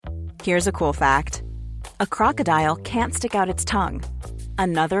Here's a cool fact. A crocodile can't stick out its tongue.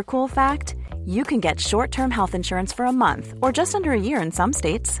 Another cool fact, you can get short-term health insurance for a month or just under a year in some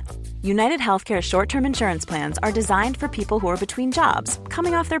states. United Healthcare short-term insurance plans are designed for people who are between jobs,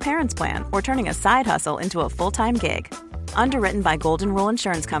 coming off their parents' plan, or turning a side hustle into a full-time gig. Underwritten by Golden Rule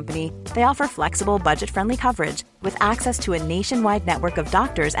Insurance Company, they offer flexible, budget-friendly coverage with access to a nationwide network of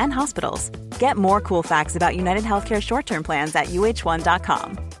doctors and hospitals. Get more cool facts about United Healthcare short-term plans at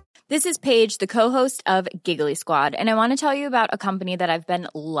uh1.com. This is Paige, the co-host of Giggly Squad, and I want to tell you about a company that I've been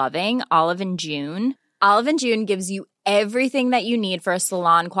loving, Olive & June. Olive & June gives you everything that you need for a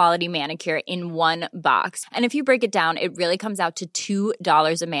salon-quality manicure in one box. And if you break it down, it really comes out to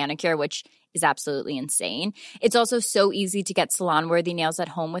 $2 a manicure, which is absolutely insane. It's also so easy to get salon-worthy nails at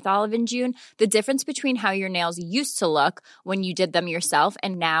home with Olive & June. The difference between how your nails used to look when you did them yourself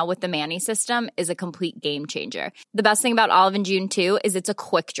and now with the Mani system is a complete game changer. The best thing about Olive & June, too, is it's a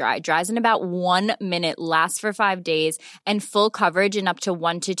quick dry. Dries in about 1 minute, lasts for 5 days, and full coverage in up to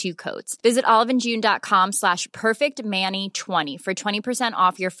 1 to 2 coats. Visit oliveandjune.com/perfectmani20 for 20%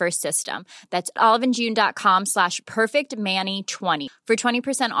 off your first system. That's oliveandjune.com/perfectmani20 for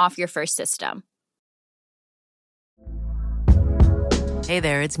 20% off your first system. Hey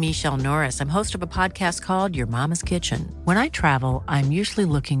there, it's Michelle Norris. I'm host of a podcast called Your Mama's Kitchen. When I travel, I'm usually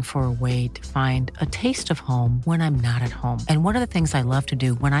looking for a way to find a taste of home when I'm not at home. And one of the things I love to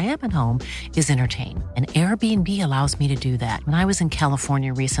do when I am at home is entertain. And Airbnb allows me to do that. When I was in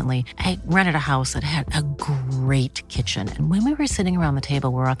California recently, I rented a house that had a great kitchen. And when we were sitting around the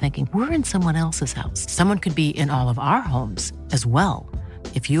table, we were all thinking, we're in someone else's house. Someone could be in all of our homes as well.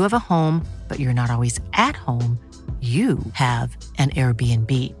 If you have a home, but you're not always at home, you have an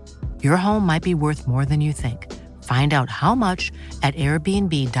Airbnb. Your home might be worth more than you think. Find out how much at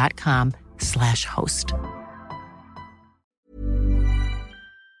airbnb.com/host.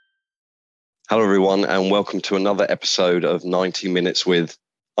 Hello, everyone, and welcome to another episode of 90 Minutes With.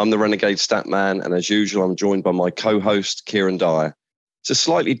 I'm the Renegade Statman, and as usual, I'm joined by my co-host, Kieran Dyer. It's a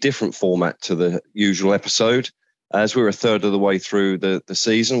slightly different format to the usual episode. As we're a third of the way through the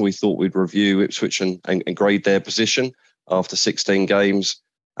season, we thought we'd review Ipswich and grade their position after 16 games.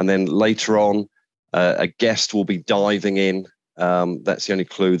 And then later on, a guest will be diving in. That's the only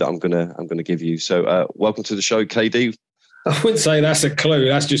clue that I'm gonna give you. So welcome to the show, KD. I wouldn't say that's a clue.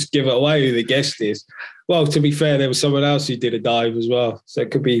 That's just give it away who the guest is. Well, to be fair, there was someone else who did a dive as well. So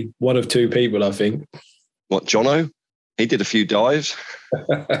it could be one of two people, I think. What, Jono? He did a few dives.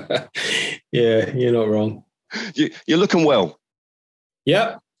 Yeah, you're not wrong. You're looking well.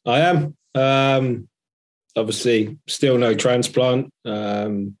 Yeah, I am. Obviously, still no transplant. My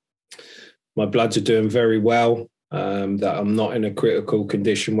bloods are doing very well. That I'm not in a critical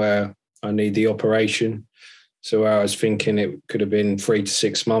condition where I need the operation. So where I was thinking it could have been 3 to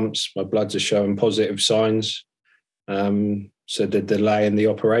 6 months, my bloods are showing positive signs. So the delay in the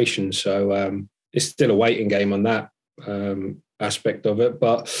operation. So it's still a waiting game on that aspect of it.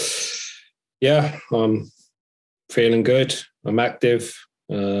 But yeah, I'm feeling good. I'm active.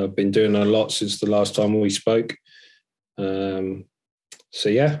 I've been doing a lot since the last time we spoke. So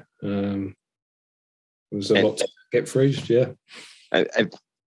yeah, there's a lot to get through. Yeah.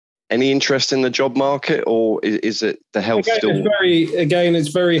 Any interest in the job market, or is it the health still? It's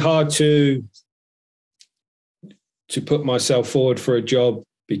very hard to put myself forward for a job,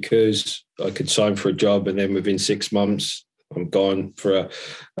 because I could sign for a job and then within 6 months I'm gone for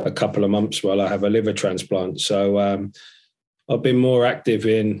a couple of months while I have a liver transplant. So I've been more active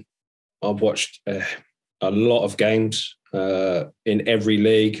I've watched a lot of games in every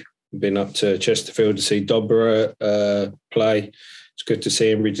league. Been up to Chesterfield to see Dobra play. It's good to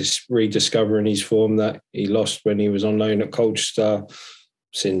see him rediscovering his form that he lost when he was on loan at Colchester.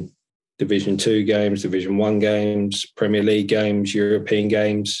 Seen Division 2 games, Division 1 games, Premier League games, European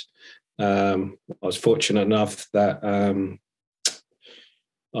games. I was fortunate enough that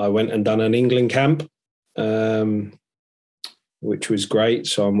I went and done an England camp, which was great.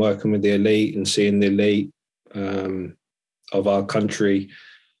 So I'm working with the elite and seeing the elite of our country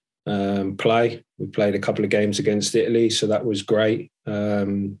play. We played a couple of games against Italy, so that was great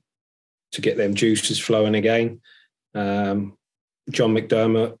to get them juices flowing again. John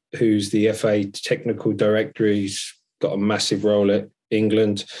McDermott, who's the FA technical director, he's got a massive role at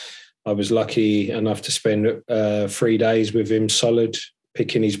England. I was lucky enough to spend 3 days with him solid,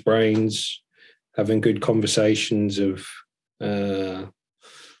 picking his brains, having good conversations of how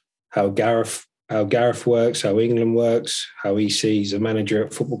Gareth works, how England works, how he sees a manager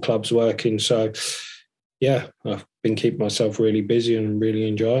at football clubs working. So, yeah, I've been keeping myself really busy and really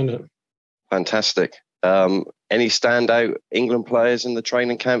enjoying it. Fantastic. Any standout England players in the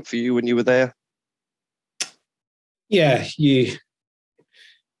training camp for you when you were there? Yeah,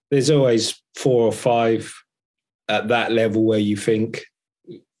 there's always 4 or 5 at that level where you think,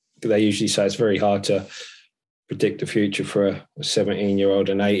 they usually say it's very hard to predict the future for a 17-year-old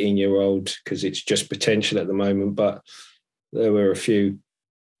and 18-year-old because it's just potential at the moment. But there were a few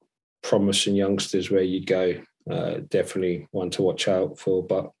promising youngsters where you'd go, definitely one to watch out for.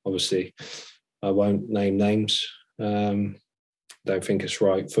 But obviously, I won't name names. Don't think it's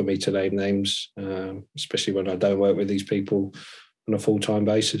right for me to name names, especially when I don't work with these people on a full-time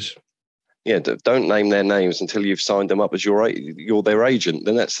basis. Yeah, don't name their names until you've signed them up as you're their agent.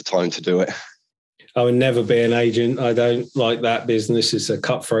 Then that's the time to do it. I would never be an agent. I don't like that business. It's a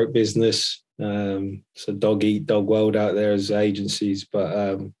cutthroat business. It's a dog-eat-dog world out there as agencies.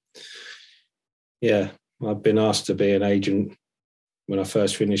 But yeah, I've been asked to be an agent when I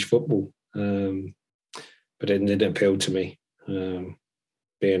first finished football, but it didn't appeal to me.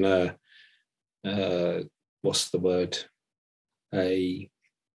 Being what's the word? A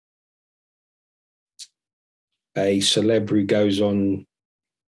celeb who goes on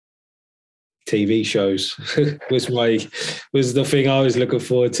TV shows was the thing I was looking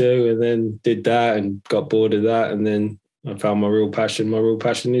forward to, and then did that and got bored of that, and then I found my real passion. My real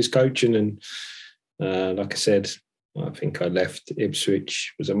passion is coaching, and like I said, I think I left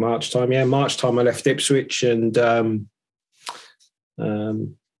Ipswich. Was it March time? Yeah, March time. I left Ipswich, and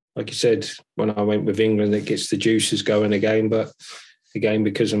like you said, when I went with England, it gets the juices going again, but. Again,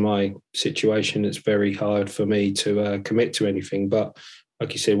 because of my situation, it's very hard for me to commit to anything. But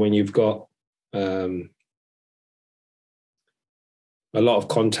like you said, when you've got a lot of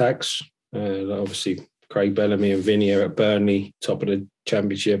contacts, obviously Craig Bellamy and Vinny are at Burnley, top of the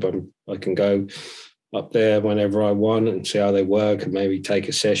Championship. I can go up there whenever I want and see how they work and maybe take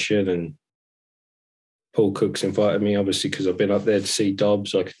a session. And Paul Cook's invited me, obviously, because I've been up there to see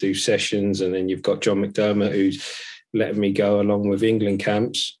Dobbs. I could do sessions. And then you've got John McDermott, who's letting me go along with England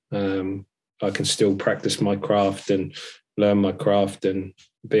camps. I can still practice my craft and learn my craft and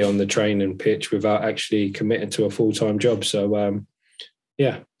be on the training pitch without actually committing to a full-time job. So,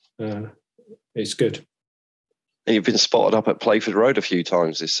 it's good. And you've been spotted up at Playford Road a few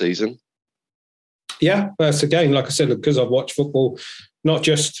times this season. Yeah, that's again, like I said, because I've watched football, not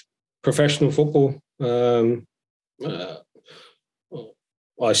just professional football.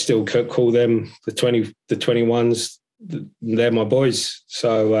 I still call them the 21s. They're my boys.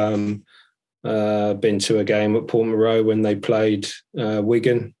 So been to a game at Portman Road when they played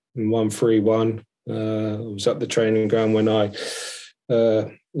Wigan and won 3-1. I was at the training ground when I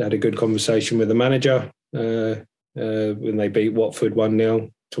had a good conversation with the manager when they beat Watford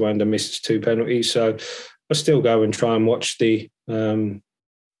 1-0. Tawanda misses 2 penalties. So I still go and try and watch the 21s,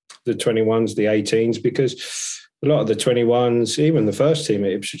 the 18s, because a lot of the 21s, even the first team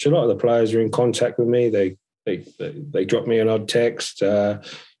at Ipswich, a lot of the players are in contact with me. They drop me an odd text,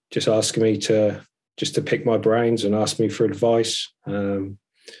 just asking me to pick my brains and ask me for advice. I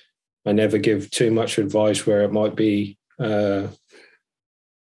never give too much advice where it might be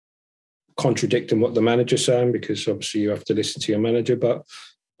contradicting what the manager's saying, because obviously you have to listen to your manager, but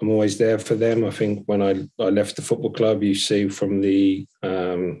I'm always there for them. I think when I left the football club, you see from the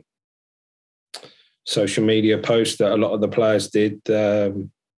social media posts that a lot of the players did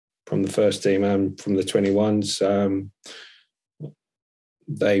from the first team and from the 21s.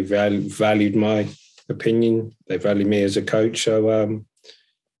 They valued my opinion. They value me as a coach. So, I'm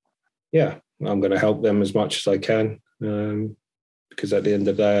going to help them as much as I can, because at the end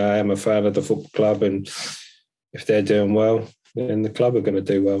of the day, I am a fan of the football club, and if they're doing well, then the club are going to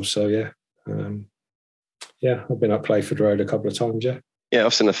do well. So, I've been up Playford Road a couple of times, Yeah,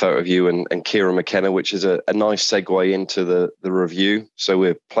 I've seen a photo of you and Kieran McKenna, which is a nice segue into the review. So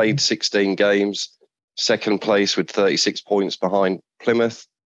we've played 16 games, second place with 36 points behind Plymouth.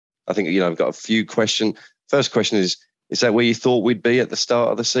 I think, I've got a few questions. First question is that where you thought we'd be at the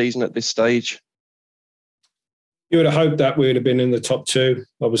start of the season at this stage? You would have hoped that we would have been in the top 2.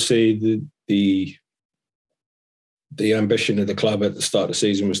 Obviously, the ambition of the club at the start of the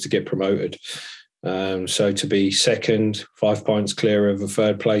season was to get promoted. So to be second, 5 points clear of a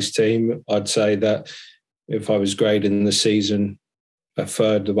third place team, I'd say that if I was grading the season a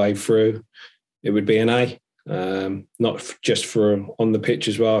third the way through, it would be an A. Not just for on the pitch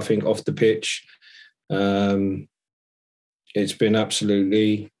as well. I think off the pitch, it's been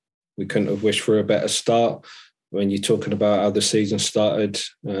absolutely, we couldn't have wished for a better start. When you're talking about how the season started,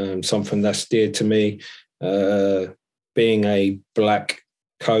 something that's dear to me, being a black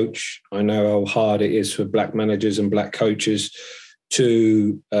coach, I know how hard it is for black managers and black coaches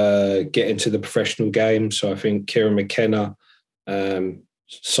to get into the professional game. So I think Kieran McKenna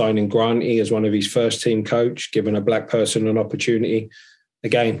signing Granty as one of his first team coach, giving a black person an opportunity.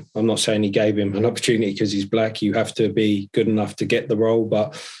 Again, I'm not saying he gave him an opportunity because he's black. You have to be good enough to get the role.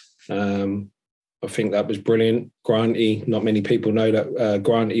 But I think that was brilliant. Granty, not many people know that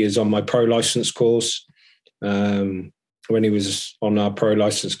Granty is on my pro license course. When he was on our pro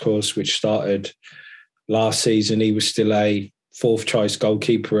license course, which started last season, he was still a fourth choice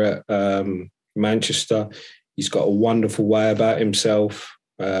goalkeeper at Manchester. He's got a wonderful way about himself.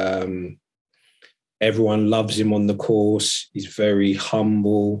 Everyone loves him on the course. He's very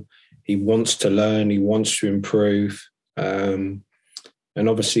humble. He wants to learn. He wants to improve. And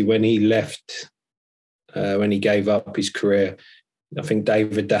obviously when he left, when he gave up his career, I think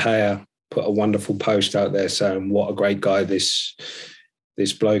David De Gea put a wonderful post out there saying what a great guy this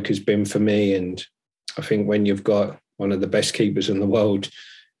bloke has been for me. And I think when you've got one of the best keepers in the world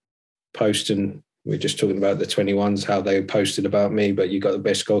posting, we're just talking about the 21s, how they posted about me, but you got the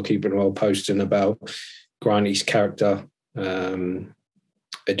best goalkeeper in the world posting about Granty's character.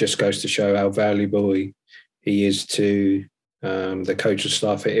 It just goes to show how valuable he is to the coaching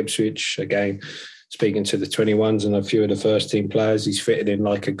staff at Ipswich. Again, speaking to the 21s and a few of the first team players, he's fitted in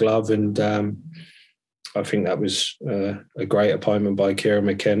like a glove. And I think that was a great appointment by Kieran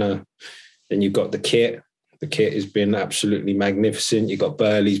McKenna. Then you've got the kit. The kit has been absolutely magnificent. You've got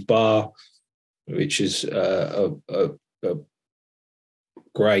Burley's Bar, which is a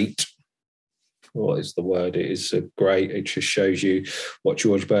great, what is the word? It is a great, it just shows you what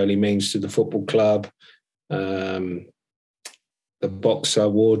George Burley means to the football club. The boxer,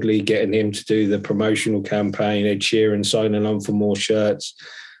 Wardley, getting him to do the promotional campaign, Ed Sheeran signing on for more shirts.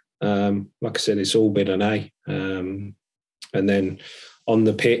 Like I said, it's all been an A. And then on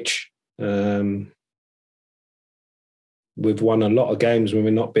the pitch, we've won a lot of games when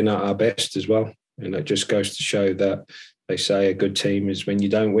we've not been at our best as well. And it just goes to show that they say a good team is when you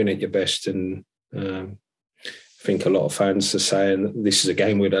don't win at your best. And I think a lot of fans are saying this is a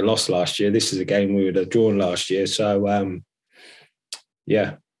game we'd have lost last year. This is a game we would have drawn last year. So,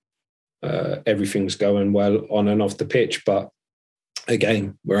 everything's going well on and off the pitch. But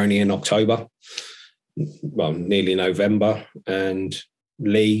again, we're only in October, well, nearly November, and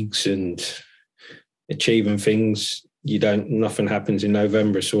leagues and achieving things, nothing happens in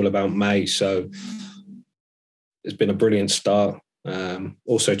November. It's all about May. So it's been a brilliant start.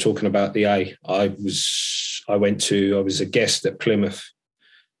 Also talking about the A, I was a guest at Plymouth.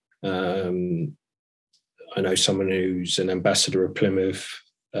 I know someone who's an ambassador of Plymouth.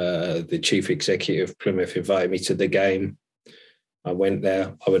 The chief executive of Plymouth invited me to the game. I went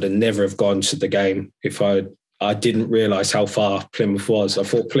there. I would have never have gone to the game if I didn't realise how far Plymouth was. I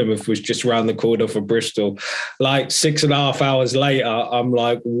thought Plymouth was just around the corner for Bristol. Like 6.5 hours later, I'm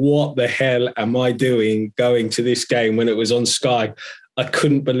like, what the hell am I doing going to this game when it was on Sky? I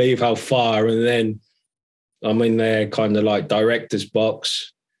couldn't believe how far. And then I'm in there kind of like director's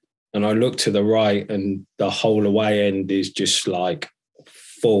box, and I look to the right and the whole away end is just like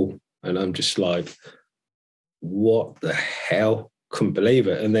full. And I'm just like, what the hell? Couldn't believe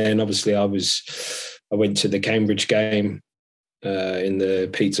it. And then obviously I went to the Cambridge game in the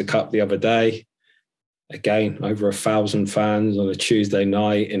Pizza Cup the other day. Again, over 1,000 fans on a Tuesday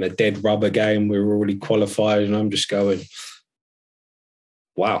night in a dead rubber game. We were already qualified, and I'm just going,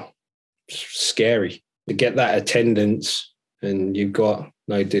 wow, scary. To get that attendance, and you've got,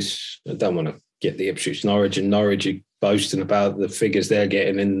 I don't want to get the Ipswich Norwich, and Norwich are boasting about the figures they're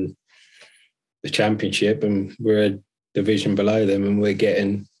getting in the Championship, and we're a division below them, and we're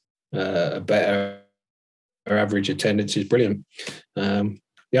getting a better average attendance. Is brilliant.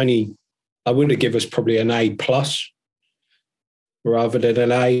 I would have given us probably an A+ rather than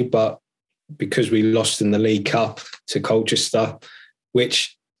an A, but because we lost in the League Cup to Colchester,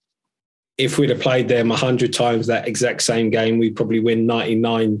 which if we'd have played them 100 times that exact same game, we'd probably win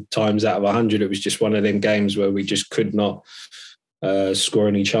 99 times out of 100. It was just one of them games where we just could not score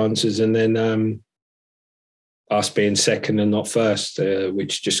any chances. And then us being second and not first,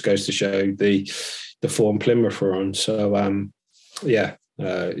 which just goes to show the form Plymouth are on. So,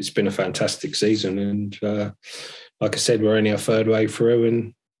 it's been a fantastic season. And like I said, we're only our third way through,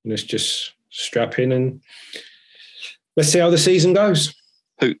 and let's just strap in and let's see how the season goes.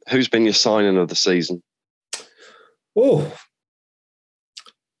 Who's been your signing of the season? Oh,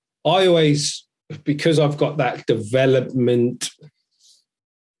 I always, because I've got that development,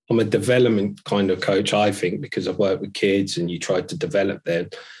 I'm a development kind of coach, I think, because I've worked with kids and you try to develop them.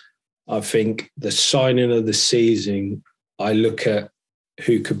 I think the signing of the season, I look at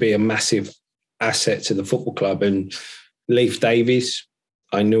who could be a massive asset to the football club. And Leif Davies.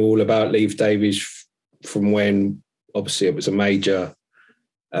 I knew all about Leif Davies from when, obviously, it was a major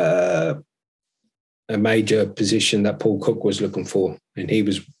position that Paul Cook was looking for, and he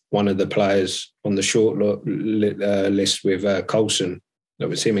was one of the players on the short list with Coulson. That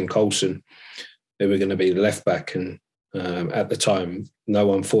was him and Coulson. They were going to be the left back, and at the time, no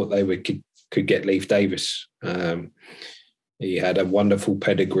one thought they could get Leif Davies. He had a wonderful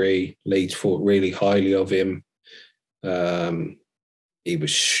pedigree. Leeds thought really highly of him. He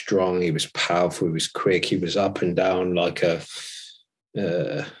was strong. He was powerful. He was quick. He was up and down like a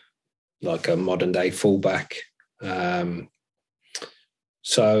modern day fullback.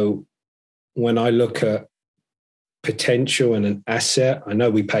 So when I look at potential and an asset, I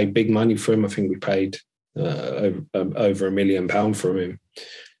know we paid big money for him. I think we paid over £1 million for him.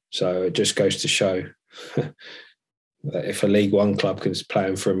 So it just goes to show that if a League One club is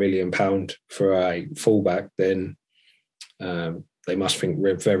playing for £1 million for a fullback, then they must think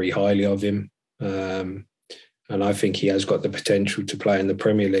very highly of him. And I think he has got the potential to play in the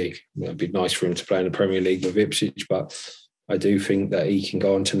Premier League. It'd be nice for him to play in the Premier League with Ipswich, but I do think that he can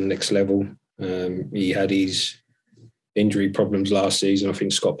go on to the next level. He had his injury problems last season. I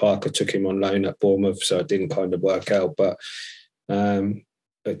think Scott Parker took him on loan at Bournemouth, so it didn't kind of work out. But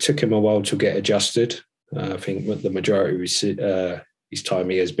it took him a while to get adjusted. I think the majority of his time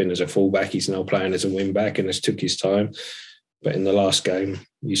he has been as a fullback. He's now playing as a wing-back, and it's took his time. But in the last game,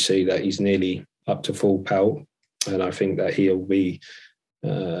 you see that he's nearly up to full pelt, and I think that he'll be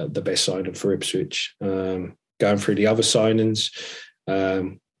the best signing for Ipswich. Going through the other signings,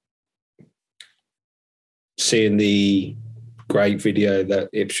 seeing the great video that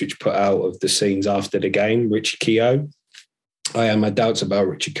Ipswich put out of the scenes after the game, Richie Keogh. I had my doubts about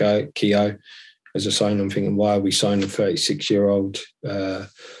Richie Keogh as a sign. I'm thinking, why are we signing a 36-year-old? But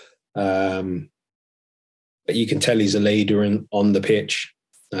you can tell he's a leader on the pitch.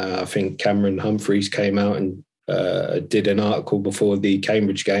 I think Cameron Humphreys came out and did an article before the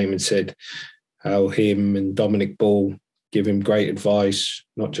Cambridge game and said how him and Dominic Ball give him great advice,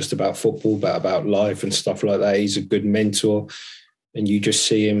 not just about football, but about life and stuff like that. He's a good mentor. And you just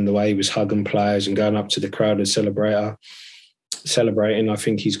see him, the way he was hugging players and going up to the crowd and celebrating. I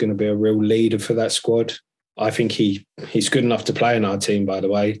think he's going to be a real leader for that squad. I think he's good enough to play in our team, by the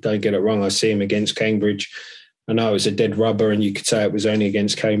way. Don't get it wrong. I see him against Cambridge. I know it was a dead rubber and you could say it was only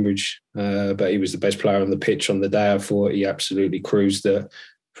against Cambridge, but he was the best player on the pitch on the day. I thought he absolutely cruised it.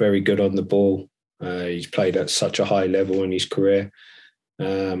 Very good on the ball. He's played at such a high level in his career.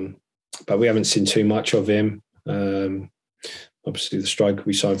 But we haven't seen too much of him. Obviously, the striker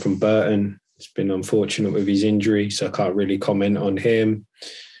we signed from Burton, it's been unfortunate with his injury, so I can't really comment on him.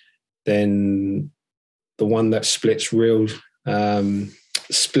 Then the one that splits the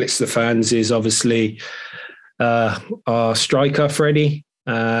fans is obviously our striker, Freddie.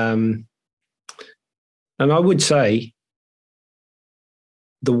 And I would say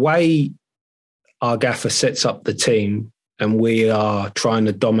the way our gaffer sets up the team and we are trying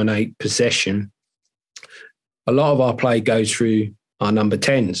to dominate possession, a lot of our play goes through our number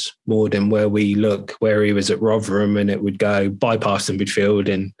 10s more than where he was at Rotherham and it would go bypass the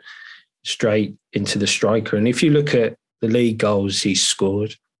midfield and straight into the striker. And if you look at the league goals he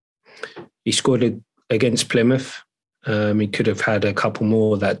scored against Plymouth. He could have had a couple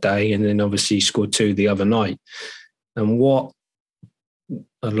more that day, and then obviously he scored 2 the other night. And what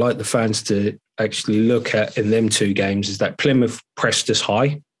I'd like the fans to actually look at in them 2 games is that Plymouth pressed us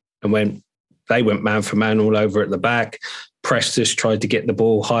high and they went man for man all over at the back, pressed us, tried to get the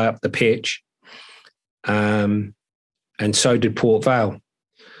ball high up the pitch. And so did Port Vale.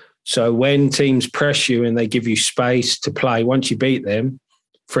 So when teams press you and they give you space to play, once you beat them,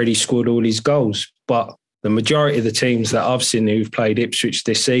 Freddie scored all his goals. But the majority of the teams that I've seen who've played Ipswich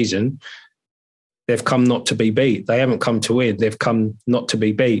this season, they've come not to be beat. They haven't come to win. They've come not to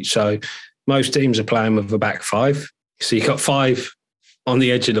be beat. So most teams are playing with a back 5. So you've got 5 on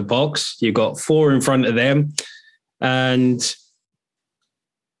the edge of the box. You've got 4 in front of them. And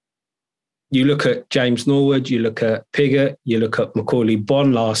you look at James Norwood, you look at Piggott, you look at Macaulay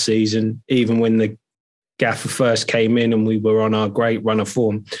Bonne last season, even when the gaffer first came in and we were on our great run of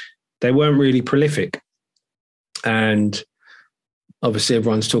form, they weren't really prolific. And obviously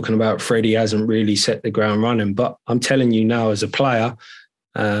everyone's talking about Freddie hasn't really set the ground running, but I'm telling you now as a player,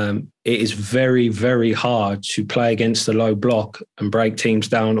 it is very, very hard to play against the low block and break teams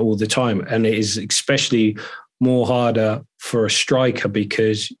down all the time. And it is especially more harder for a striker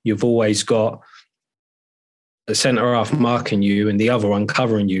because you've always got the centre half marking you and the other one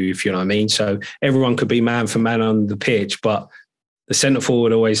covering you, if you know what I mean. So everyone could be man for man on the pitch, but the centre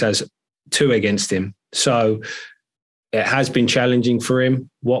forward always has 2 against him. So it has been challenging for him.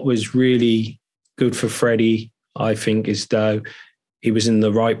 What was really good for Freddie, I think, is though he was in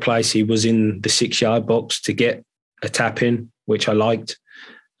the right place. He was in the 6-yard box to get a tap in, which I liked.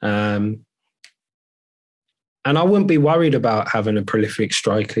 And I wouldn't be worried about having a prolific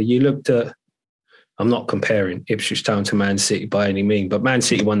striker. You looked at, I'm not comparing Ipswich Town to Man City by any means, but Man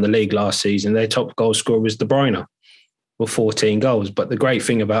City won the league last season. Their top goal scorer was De Bruyne with 14 goals. But the great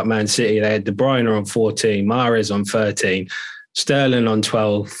thing about Man City, they had De Bruyne on 14, Mahrez on 13, Sterling on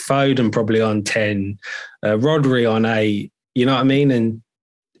 12, Foden probably on 10, Rodri on 8. You know what I mean? And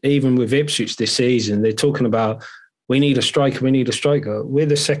even with Ipswich this season, they're talking about, we need a striker, we need a striker. We're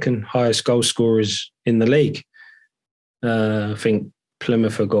the second highest goal scorers in the league. I think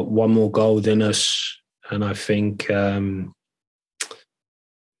Plymouth have got one more goal than us. And I think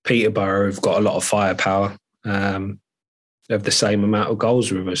Peterborough have got a lot of firepower. They have the same amount of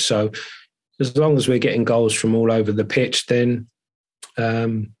goals with us. So as long as we're getting goals from all over the pitch, then I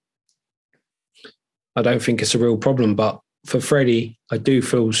don't think it's a real problem. But for Freddie, I do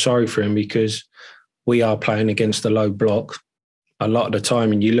feel sorry for him because we are playing against a low block a lot of the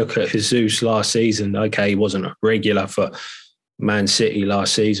time. And you look at Jesus last season, okay, he wasn't a regular for Man City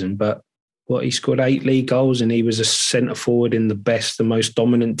last season, but he scored 8 league goals and he was a centre forward in the best, the most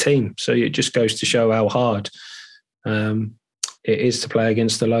dominant team. So it just goes to show how hard it is to play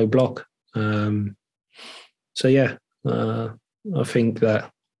against the low block. I think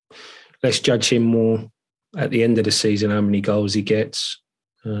that let's judge him more at the end of the season, how many goals he gets.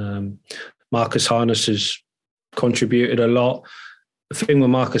 Marcus Harness has contributed a lot. The thing with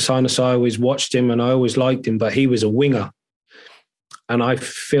Marcus Harness, I always watched him and I always liked him, but he was a winger. And I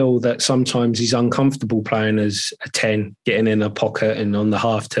feel that sometimes he's uncomfortable playing as a 10, getting in a pocket and on the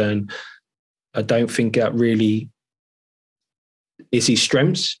half turn. I don't think that really is his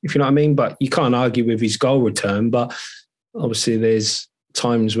strengths, if you know what I mean. But you can't argue with his goal return. But obviously there's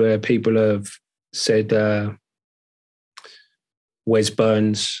times where people have said Wes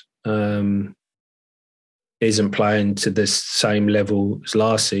Burns isn't playing to the same level as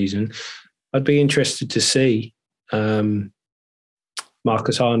last season. I'd be interested to see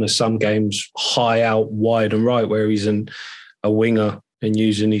Marcus Harness some games high out, wide and right, where he's a winger and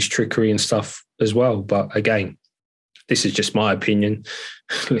using his trickery and stuff as well. But again, this is just my opinion.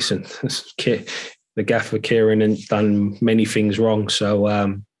 Listen, the gaffer Kieran has done many things wrong.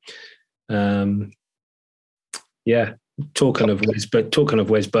 So, talking of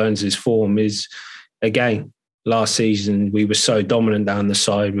Wes Burns' form is, again, last season we were so dominant down the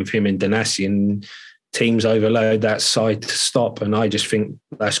side with him and Danasi, and teams overload that side to stop. And I just think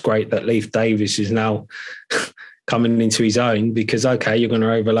that's great that Leif Davis is now coming into his own, because, okay, you're going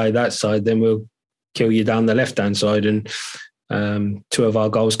to overload that side, then we'll kill you down the left-hand side. And 2 of our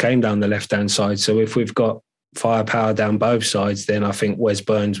goals came down the left-hand side. So if we've got firepower down both sides, then I think Wes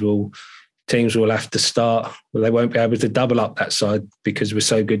Burns teams will have to start. Well, they won't be able to double up that side because we're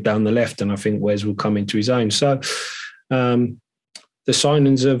so good down the left. And I think Wes will come into his own. So the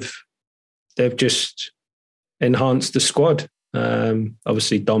signings they've just enhanced the squad.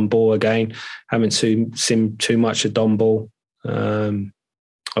 Obviously, Don Ball again. Haven't seen too much of Don Ball.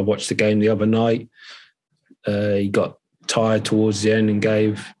 I watched the game the other night. He got tired towards the end and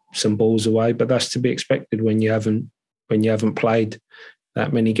gave some balls away, but that's to be expected when you haven't played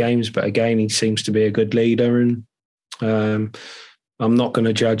that many games. But again, he seems to be a good leader, and I'm not going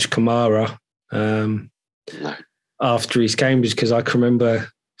to judge Kamara after his game, because I can remember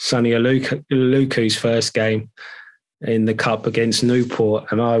Sonny Aluku's first game in the Cup against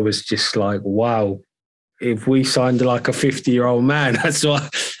Newport, and I was just like, wow, if we signed like a 50-year-old man. That's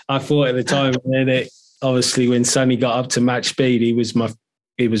what I thought at the time. And then obviously when Sonny got up to match speed, he was my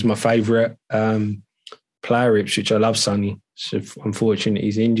favourite player, Ipswich. I love Sonny. So unfortunately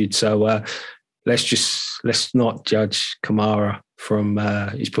he's injured. So let's not judge Kamara from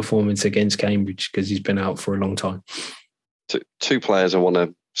his performance against Cambridge, because he's been out for a long time. Two players I want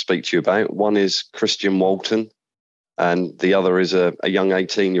to speak to you about. One is Christian Walton, and the other is a young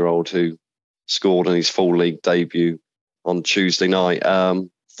 18-year-old who scored on his full league debut on Tuesday night.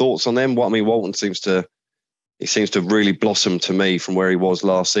 Thoughts on them? Walton seems to really blossom to me from where he was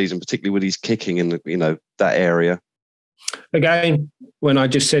last season, particularly with his kicking in that area. Again, when I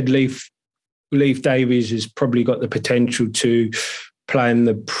just said Leif Davies has probably got the potential to play in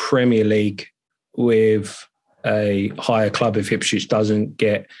the Premier League with a higher club if Ipswich doesn't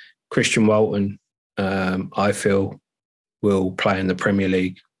get Christian Walton, I feel will play in the Premier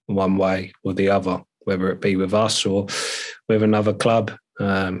League one way or the other, whether it be with us or with another club.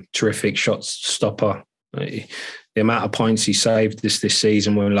 Terrific shot stopper. The amount of points he saved this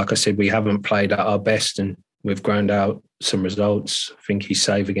season, when, like I said, we haven't played at our best, and we've ground out some results. I think his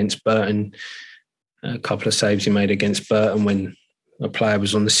save against Burton, a couple of saves he made against Burton when a player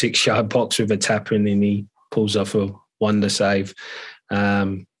was on the 6-yard box with a tap in and he pulls off a wonder save.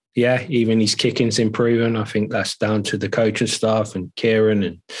 Even his kicking's improving. I think that's down to the coaching staff and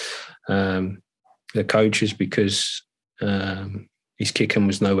Kieran and the coaches, because his kicking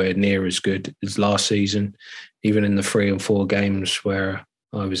was nowhere near as good as last season. Even in the 3 and 4 games where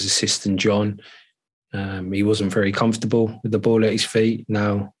I was assisting John, he wasn't very comfortable with the ball at his feet.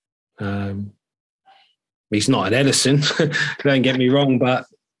 Now, he's not an Edison, don't get me wrong, but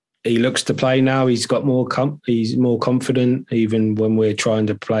he looks to play now. He's got more. He's more confident. Even when we're trying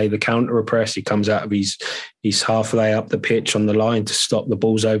to play the counter press, he comes out of he's halfway up the pitch on the line to stop the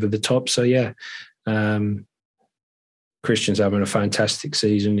balls over the top. So yeah, Christian's having a fantastic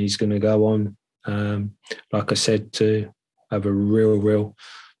season. He's going to go on, like I said, to have a real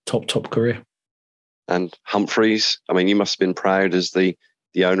top career. And Humphreys, I mean, you must have been proud as the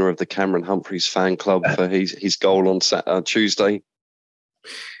owner of the Cameron Humphreys fan club for his goal on Tuesday.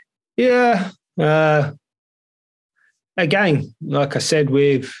 Yeah. Again, like I said,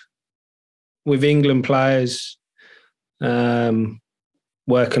 with England players,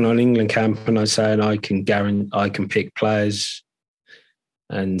 working on England camp, and I say, and I can pick players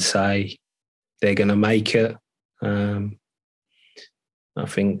and say they're going to make it. I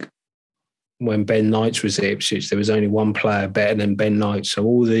think when Ben Knights was at Ipswich, there was only one player better than Ben Knights. So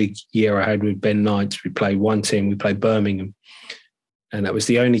all the year I had with Ben Knights, we played one team, we played Birmingham. And that was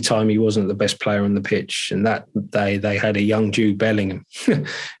the only time he wasn't the best player on the pitch. And that day they had a young Jude Bellingham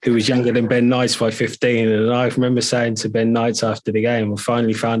who was younger than Ben Knights by 15. And I remember saying to Ben Knights after the game, "We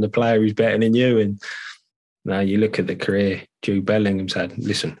finally found a player who's better than you." And now you look at the career Jude Bellingham's had.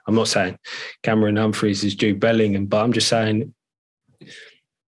 Listen, I'm not saying Cameron Humphreys is Jude Bellingham, but I'm just saying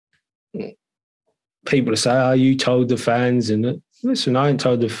people say, "Oh, you told the fans," and listen, I ain't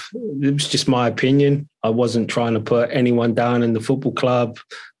told it was just my opinion. I wasn't trying to put anyone down in the football club.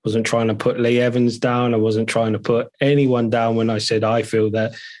 Wasn't trying to put Lee Evans down. I wasn't trying to put anyone down when I said I feel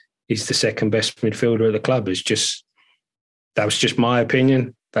that he's the second best midfielder at the club. That was just my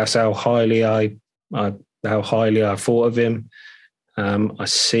opinion. That's how highly I thought of him. I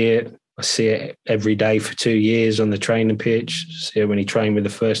see it. I see it every day for 2 years on the training pitch. I see it when he trained with the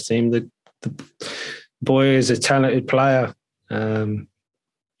first team. The boy is a talented player.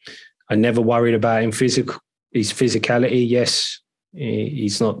 I never worried about his physicality. Yes,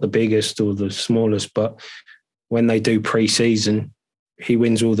 he's not the biggest or the smallest, but when they do pre-season, he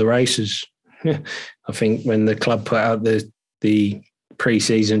wins all the races. I think when the club put out the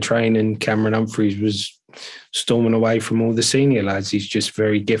pre-season training, Cameron Humphreys was storming away from all the senior lads. He's just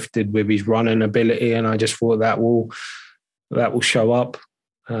very gifted with his running ability, and I just thought that will show up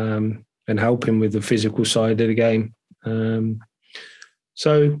and help him with the physical side of the game.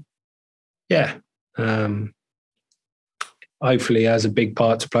 Hopefully he has a big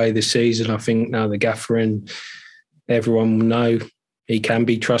part to play this season. I think now the gaffer and everyone will know he can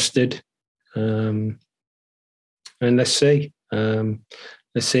be trusted. And let's see.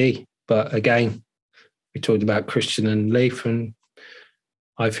 But again, we talked about Christian and Leaf, and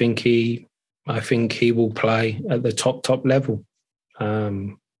I think he will play at the top level.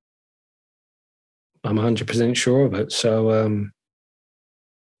 I'm 100% sure of it. So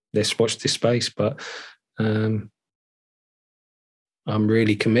let's watch this space. But I'm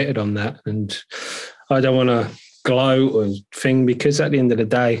really committed on that. And I don't want to gloat or thing, because at the end of the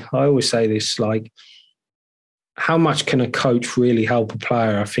day, I always say this, like, how much can a coach really help a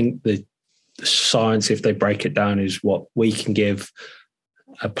player? I think the science, if they break it down, is what we can give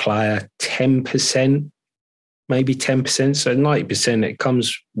a player 10%, maybe 10%. So 90% it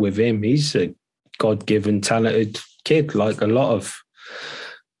comes with him. He's a God-given, talented kid, like a lot of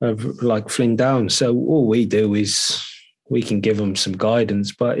like Flynn Downs. So all we do is we can give them some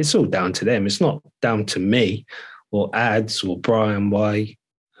guidance, but it's all down to them. It's not down to me or Ads or Brian why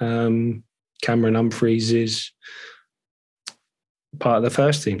Cameron Humphreys is part of the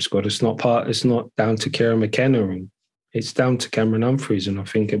first team squad. It's not down to Kieran McKenna, and it's down to Cameron Humphreys. And I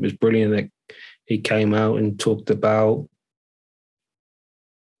think it was brilliant that he came out and talked about.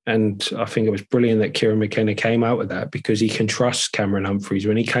 And I think it was brilliant that Kieran McKenna came out with that, because he can trust Cameron Humphreys.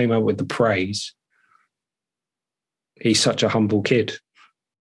 When he came out with the praise, he's such a humble kid.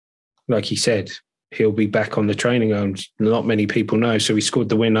 Like he said, he'll be back on the training ground. Not many people know. So he scored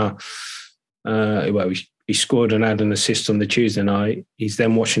the winner. He scored and had an assist on the Tuesday night. He's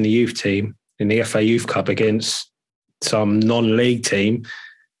then watching the youth team in the FA Youth Cup against some non-league team.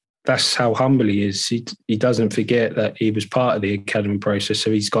 that's how humble he is. He doesn't forget that he was part of the academy process.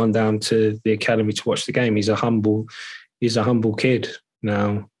 So he's gone down to the academy to watch the game. He's a humble kid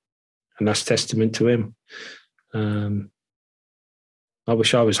now, and that's testament to him. I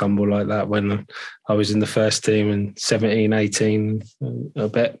wish I was humble like that when I was in the first team and 17, 18. I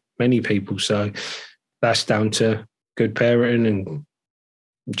bet many people. So that's down to good parenting and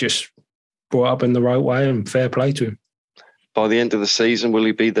just brought up in the right way, and fair play to him. By the end of the season, will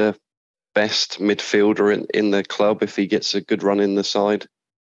he be the best midfielder in the club if he gets a good run in the side?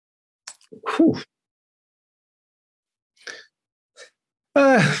 Whew.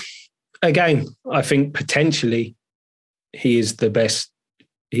 Again, I think potentially he is the best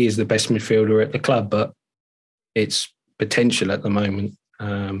midfielder at the club, but it's potential at the moment.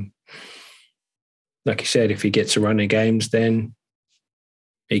 Like you said, if he gets a run of games, then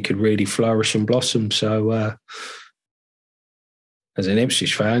he could really flourish and blossom. So as an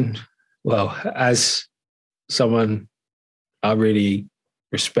Ipswich fan, well, as someone I really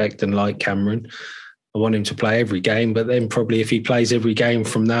respect and like Cameron, I want him to play every game, but then probably if he plays every game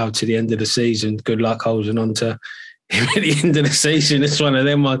from now to the end of the season, good luck holding on to him at the end of the season. It's one of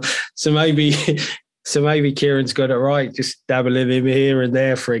them ones. So maybe Kieran's got it right, just dabbling him here and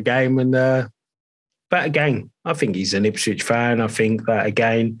there for a game. And but again, I think he's an Ipswich fan. I think that,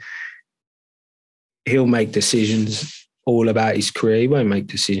 again, he'll make decisions all about his career. He won't make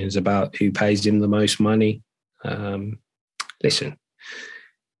decisions about who pays him the most money. Listen,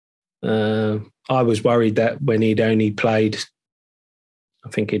 I was worried that when he'd only played, I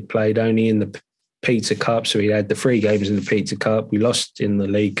think he'd played only in the Pizza Cup, so he had the 3 games in the Pizza Cup. We lost in the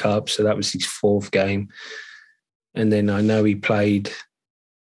League Cup, so that was his 4th game. And then I know he played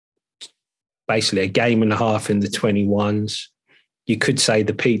basically a game and a half in the 21s. You could say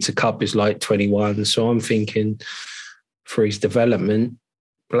the Pizza Cup is like 21. So I'm thinking for his development,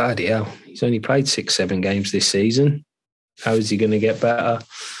 bloody hell, he's only played 6-7 games this season. How is he going to get better?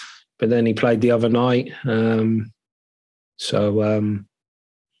 But then he played the other night.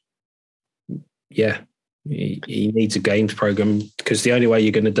 Yeah, he needs a games program, because the only way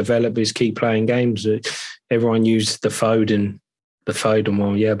you're going to develop is keep playing games. Everyone used the Foden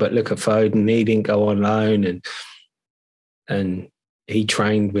one, yeah, but look at Foden. He didn't go on loan, and he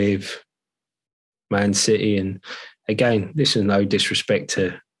trained with Man City. And again, this is no disrespect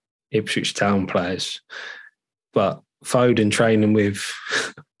to Ipswich Town players, but Foden training with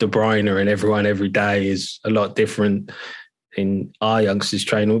De Bruyne and everyone every day is a lot different in our youngsters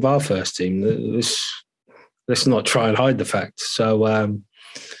training with our first team. Let's not try and hide the fact. So,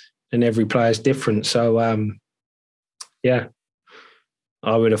 and every player is different. So, yeah,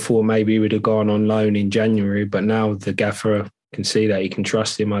 I would have thought maybe he would have gone on loan in January, but now the gaffer can see that he can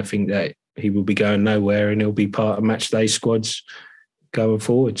trust him. I think that he will be going nowhere, and he'll be part of match day squads going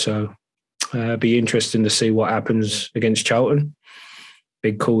forward. So, be interesting to see what happens against Charlton.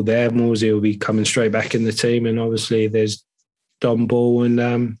 Big call there. Morsey will be coming straight back in the team, and obviously there's Don Ball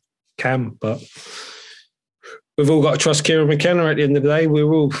and Cam. But we've all got to trust Kieran McKenna at the end of the day. We've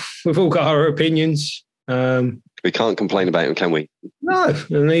all got our opinions. We can't complain about him, can we? No.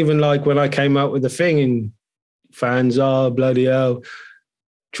 And even like when I came out with the thing, and fans are bloody hell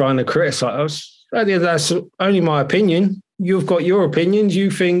trying to criticise us, that's only my opinion. You've got your opinions.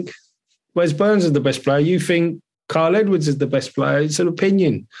 You think Wes Burns is the best player. You think Carl Edwards is the best player. It's an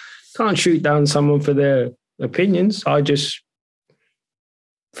opinion. Can't shoot down someone for their opinions. I just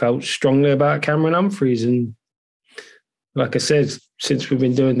felt strongly about Cameron Humphreys. And like I said, since we've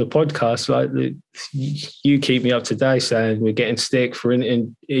been doing the podcast, you keep me up to date saying we're getting stick for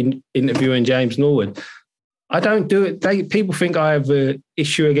interviewing James Norwood. I don't do it. People think I have an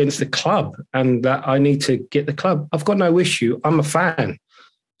issue against the club and that I need to get the club. I've got no issue. I'm a fan.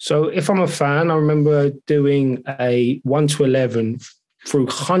 So if I'm a fan, I remember doing a 1 to 11 through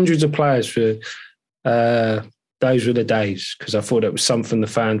hundreds of players for those were the days, because I thought it was something the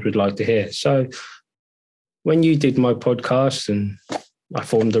fans would like to hear. So when you did my podcast and I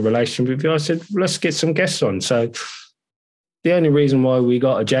formed a relationship with you, I said, let's get some guests on. So the only reason why we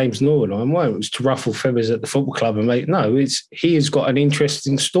got a James Norwood on was to ruffle feathers at the football club and make, no, he has got an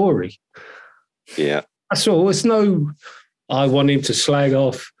interesting story. Yeah. That's all. It's no, I want him to slag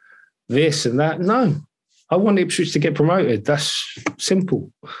off this and that. No, I want Ipswich to get promoted. That's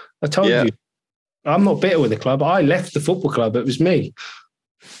simple. I told you. I'm not bitter with the club. I left the football club. It was me.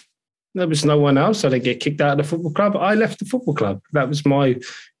 There was no one else. I didn't get kicked out of the football club. I left the football club. That was my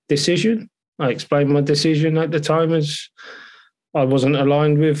decision. I explained my decision at the time as I wasn't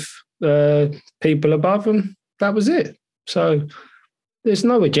aligned with people above, and that was it. So there's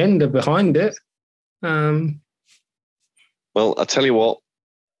no agenda behind it. Well, I'll tell you what,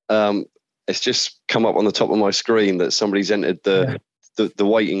 It's just come up on the top of my screen that somebody's entered the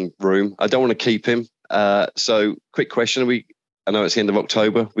waiting room. I don't want to keep him. So quick question. I know it's the end of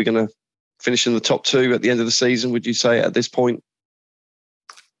October. We're going to finish in the top 2 at the end of the season, would you say, at this point?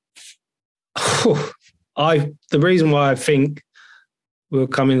 The reason why I think we'll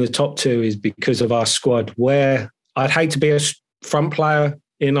come in the top 2 is because of our squad, where I'd hate to be a front player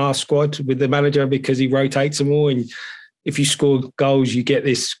in our squad with the manager because he rotates them all. And if you score goals, you get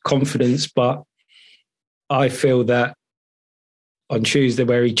this confidence. But I feel that on Tuesday,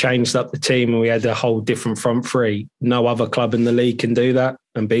 where he changed up the team and we had a whole different front 3, no other club in the league can do that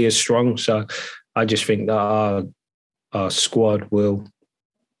and be as strong. So I just think that our squad will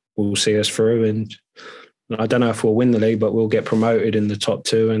see us through. And I don't know if we'll win the league, but we'll get promoted in the top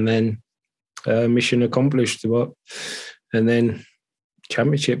 2 and then mission accomplished. And then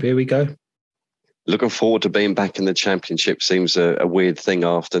Championship, here we go. Looking forward to being back in the Championship. Seems a weird thing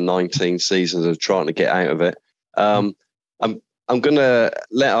after 19 seasons of trying to get out of it. I'm going to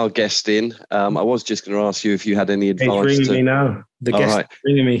let our guest in. I was just going to ask you if you had any advice. He's ringing me now. The guest is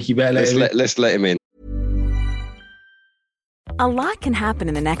ringing me. You better let's let him in. A lot can happen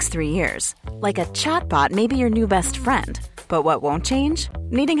in the next 3 years. Like a chatbot may be your new best friend. But what won't change?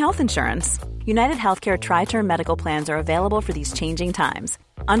 Needing health insurance. United Healthcare Tri-Term Medical Plans are available for these changing times.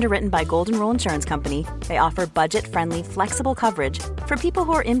 Underwritten by Golden Rule Insurance Company, they offer budget-friendly, flexible coverage for people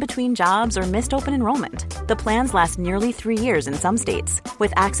who are in between jobs or missed open enrollment. The plans last nearly 3 years in some states,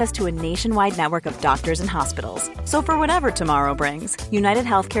 with access to a nationwide network of doctors and hospitals. So for whatever tomorrow brings, United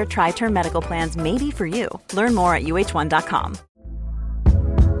Healthcare Tri-Term Medical Plans may be for you. Learn more at uh1.com.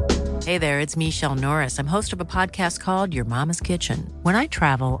 Hey there, it's Michelle Norris. I'm host of a podcast called Your Mama's Kitchen. When I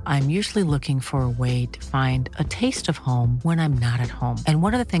travel, I'm usually looking for a way to find a taste of home when I'm not at home. And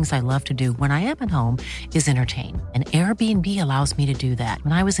one of the things I love to do when I am at home is entertain. And Airbnb allows me to do that.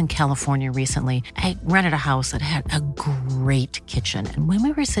 When I was in California recently, I rented a house that had a great kitchen. And when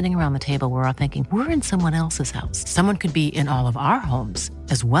we were sitting around the table, we were all thinking, we're in someone else's house. Someone could be in all of our homes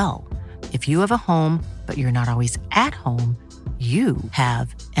as well. If you have a home, but you're not always at home, you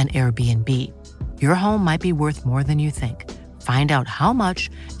have an Airbnb. Your home might be worth more than you think. Find out how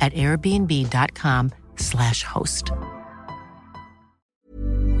much at airbnb.com/host.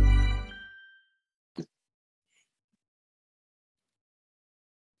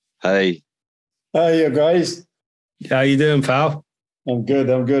 Hey. Hi, you guys. How you doing, pal? I'm good.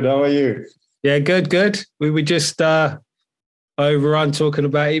 How are you? Yeah, good. We were just overrun talking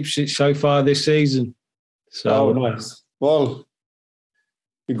about Ipswich so far this season. So nice. Well,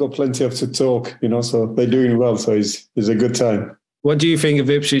 we've got plenty of to talk, so they're doing well. So it's a good time. What do you think of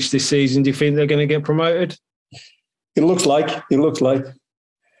Ipswich this season? Do you think they're going to get promoted? It looks like,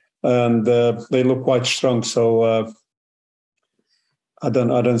 and they look quite strong. So I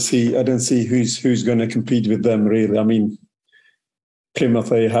don't see who's going to compete with them really. I mean, Plymouth,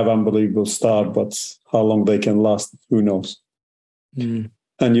 they have unbelievable start, but how long they can last, who knows? And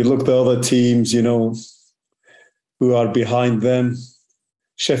you look at the other teams, who are behind them.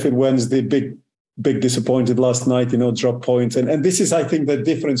 Sheffield Wednesday, big disappointed last night, drop points. And this is, I think, the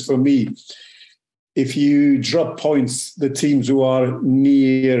difference for me. If you drop points, the teams who are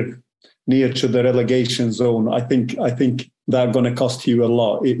near to the relegation zone, I think they're going to cost you a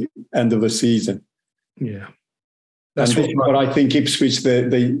lot at the end of the season. Yeah. But I think Ipswich,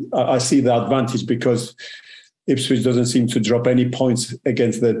 I see the advantage because Ipswich doesn't seem to drop any points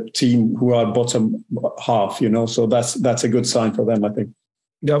against the team who are bottom half, so that's a good sign for them, I think.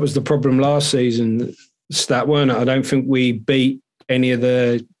 That was the problem last season, stat, weren't it? I don't think we beat any of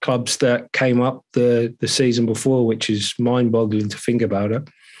the clubs that came up the season before, which is mind-boggling to think about it.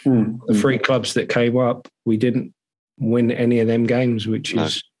 The 3 clubs that came up, we didn't win any of them games, which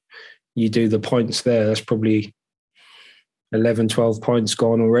is, you do the points there, that's probably 11, 12 points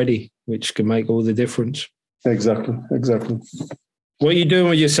gone already, which can make all the difference. Exactly. What are you doing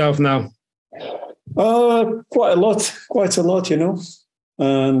with yourself now? Quite a lot,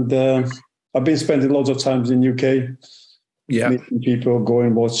 And I've been spending lots of times in UK, meeting people,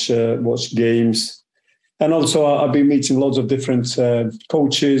 going watch games, and also I've been meeting lots of different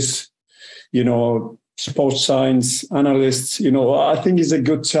coaches, sports science analysts. I think it's a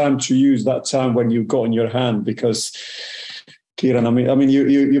good time to use that time when you've got in your hand because. Kieran, I mean,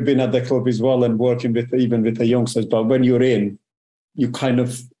 you've been at the club as well and working with the youngsters, but when you're in, you kind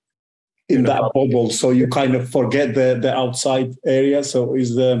of in that bubble, so you kind of forget the outside area. So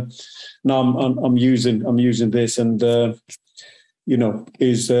now I'm using this, and of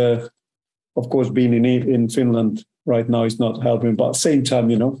course being in Finland right now is not helping, but at the same time,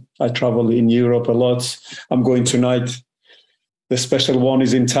 I travel in Europe a lot. I'm going tonight the special one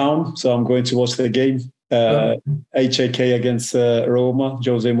is in town, so I'm going to watch the game. HAK against Roma.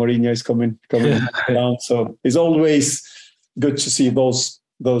 Jose Mourinho is coming down, so it's always good to see those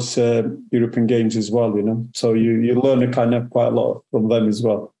European games as well. So you learn quite a lot from them as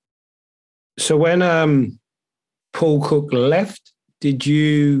well. So when Paul Cook left, did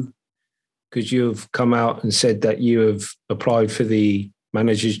you? Because you've come out and said that you have applied for the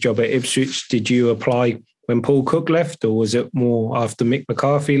manager's job at Ipswich. Did you apply when Paul Cook left, or was it more after Mick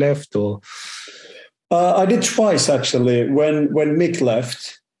McCarthy left? Or I did twice actually. When Mick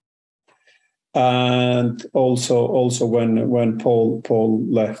left, and also when Paul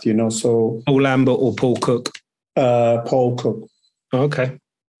left. So Paul Lambert or Paul Cook? Paul Cook. Okay.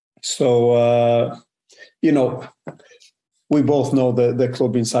 So we both know the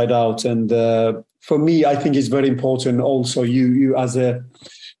club inside out, and for me, I think it's very important. Also,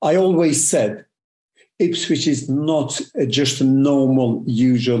 I always said, Ipswich is not just a normal,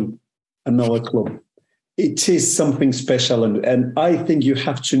 usual, another club. It is something special, and I think you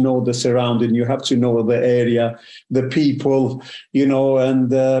have to know the surrounding, you have to know the area, the people, and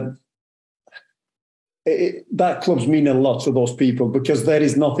that clubs mean a lot to those people, because there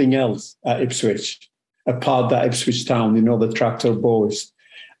is nothing else at Ipswich apart that Ipswich town, the Tractor Boys.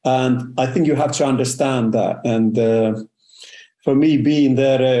 And I think you have to understand that. And for me, being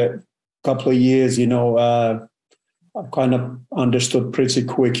there a couple of years, I kind of understood pretty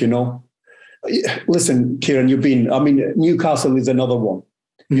quick, Listen, Kieran, Newcastle is another one.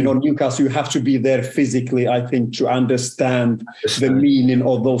 Newcastle, you have to be there physically, I think, to understand the meaning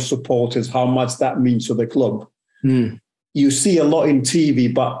of those supporters, how much that means to the club. You see a lot in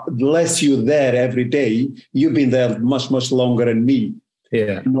TV, but unless you're there every day, you've been there much, much longer than me.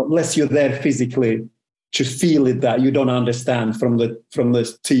 Yeah. Unless you're there physically to feel it, that you don't understand from the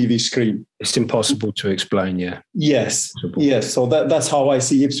TV screen. It's impossible to explain, yeah. Yes. So that's how I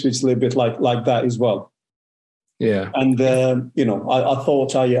see Ipswich a little bit like that as well. Yeah. And, I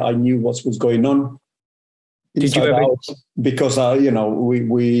thought I knew what was going on. Did you ever? Because,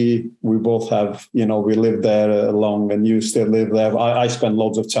 we both have, we lived there long, and you still live there. I spend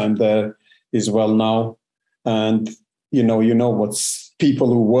loads of time there as well now. And, what's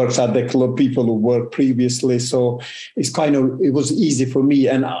people who worked at the club, people who worked previously. So it was easy for me.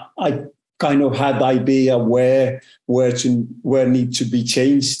 And I kind of had the idea where need to be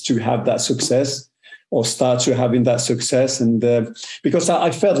changed to have that success, or start to having that success. And because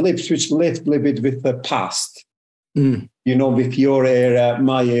I felt Ipswich left a little bit with the past, with your era,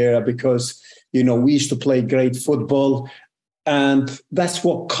 my era, because, we used to play great football, and that's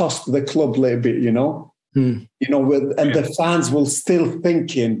what cost the club a little bit, and the fans will still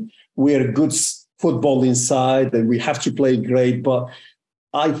thinking we're good football inside and we have to play great. But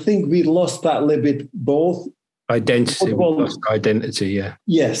I think we lost that little bit, both identity, we lost identity, yeah.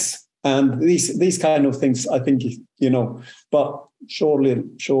 Yes. And these kind of things, I think, but surely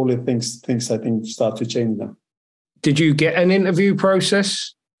things I think start to change now. Did you get an interview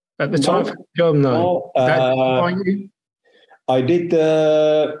process at the time for the job? No. I did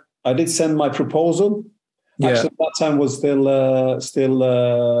send my proposal. Yeah. Actually, that time was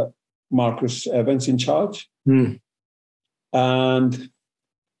still Marcus Evans in charge. And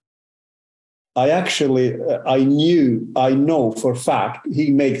I know for a fact he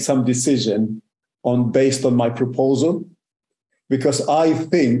made some decision based on my proposal, because I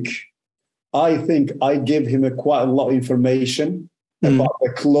think I gave him quite a lot of information about the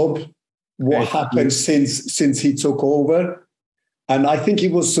club, what happened since he took over. And I think he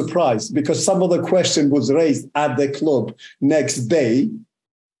was surprised, because some of the question was raised at the club next day.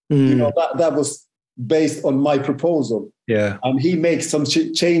 That was based on my proposal. Yeah. And he makes some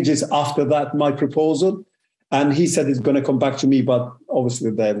changes after that, my proposal. And he said he's going to come back to me, but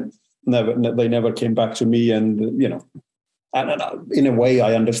obviously they never came back to me. And, and in a way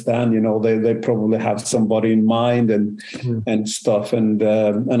I understand, they probably have somebody in mind and stuff. And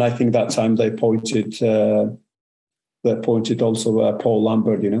I think that time they appointed also Paul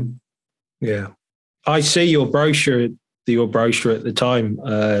Lambert, Yeah. I see your brochure at the time.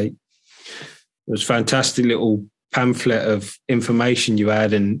 It was a fantastic little pamphlet of information you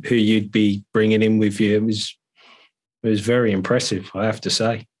had and who you'd be bringing in with you. It was very impressive, I have to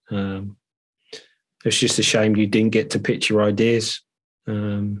say. It's just a shame you didn't get to pitch your ideas.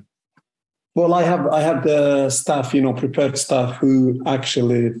 Well, I have the staff, prepared staff who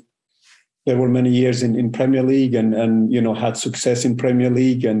actually, there were many years in Premier League and had success in Premier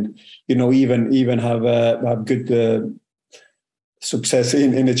League, and even have good success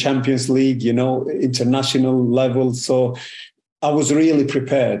in the Champions League, international level. So I was really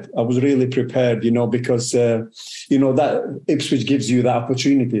prepared. Because that Ipswich gives you that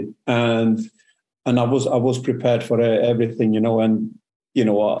opportunity, and I was prepared for everything, and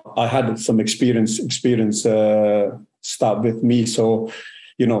I had some experience start with me. So,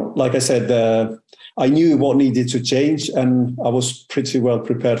 like I said, I knew what needed to change, and I was pretty well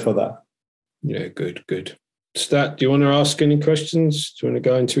prepared for that. Yeah, good. Stat, do you want to ask any questions? Do you want to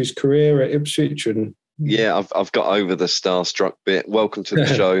go into his career at Ipswich? Yeah, I've got over the starstruck bit. Welcome to the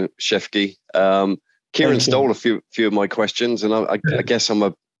show, Shefki. Kieran stole a few of my questions, and I guess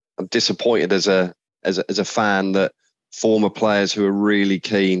I'm disappointed as a fan that former players who are really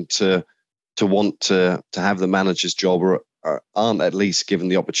keen to want to have the manager's job or aren't at least given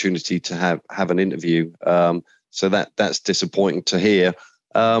the opportunity to have an interview. So that's disappointing to hear.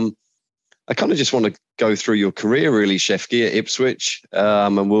 I kind of just want to go through your career, really, Shefki, at Ipswich,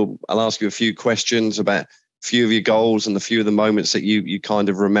 and I'll ask you a few questions about a few of your goals and a few of the moments that you kind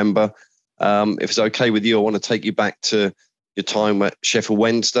of remember. If it's okay with you, I want to take you back to your time at Sheffield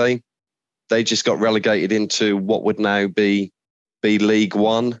Wednesday. They just got relegated into what would now be League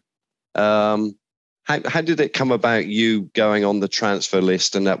One. How did it come about you going on the transfer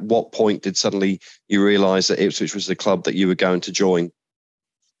list, and at what point did suddenly you realise that Ipswich was the club that you were going to join?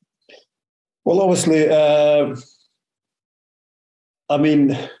 Well, obviously,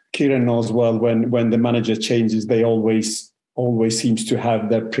 Kieran knows well when the manager changes, they always seems to have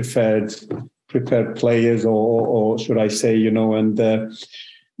their preferred players, or should I say, and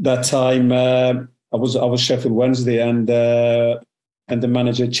that time I was Sheffield Wednesday, and the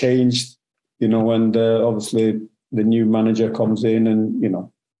manager changed, and obviously the new manager comes in, and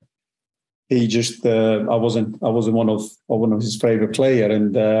he just I wasn't one of his favorite player,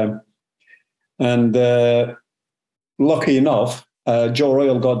 and lucky enough, Joe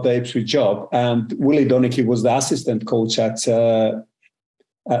Royle got the Ipswich job, and Willie Donachie was the assistant coach at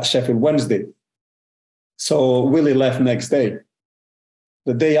Sheffield Wednesday. So Willie left next day.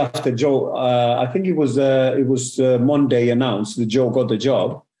 The day after Joe, I think it was Monday announced that Joe got the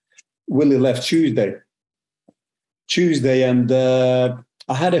job. Willie left Tuesday, and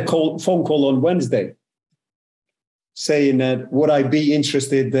I had a phone call on Wednesday saying that would I be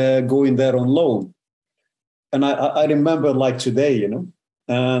interested going there on loan, and I remember like today,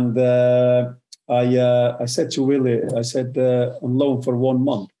 and I said to Willie, I said on loan for 1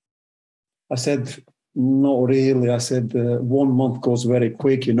 month. I said, not really. I said 1 month goes very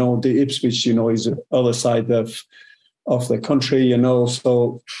quick. The Ipswich, is the other side of the country.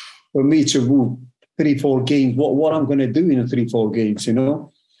 So for me to move 3-4 games, what I'm going to do in 3-4 games,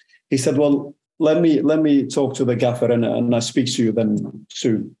 He said, well, let me talk to the gaffer and I speak to you then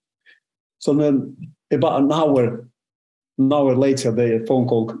soon. So then about an hour later, the phone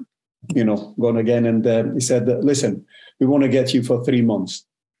call, gone again, and he said, listen, we want to get you for 3 months.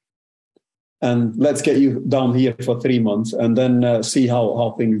 And let's get you down here for 3 months, and then see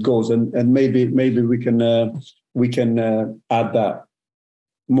how things goes, and maybe we can add that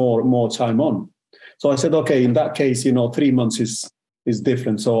more time on. So I said, okay, in that case, 3 months is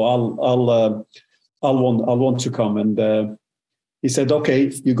different. So I'll want to come. And he said,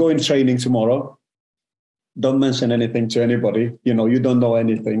 okay, you go in training tomorrow. Don't mention anything to anybody. You don't know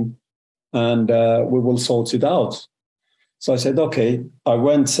anything, and we will sort it out. So I said, okay. I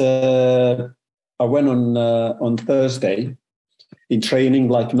went on Thursday in training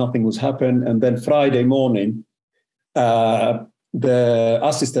like nothing was happening. And then Friday morning, the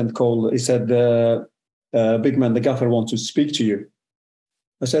assistant called. He said, big man, the gaffer wants to speak to you.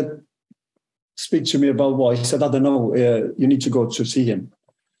 I said, speak to me about what? He said, I don't know. You need to go to see him.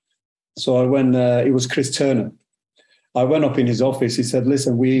 So I went, it was Chris Turner. I went up in his office. He said,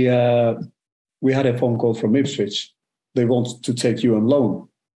 listen, we had a phone call from Ipswich. They want to take you on loan.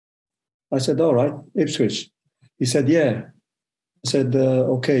 I said, all right, Ipswich. He said, yeah. I said,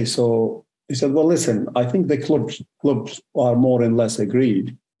 okay. So he said, well, listen, I think the clubs are more and less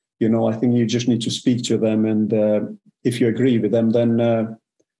agreed. I think you just need to speak to them. And if you agree with them, then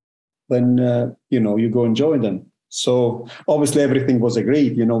you go and join them. So obviously everything was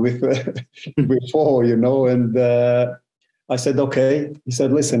agreed, with before, and I said, okay. He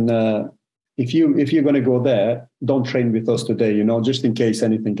said, listen, if you're going to go there, don't train with us today, just in case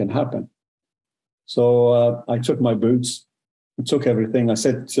anything can happen. So I took my boots, took everything. I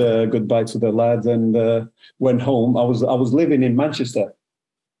said goodbye to the lads and went home. I was living in Manchester,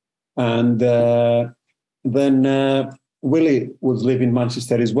 and then Willie was living in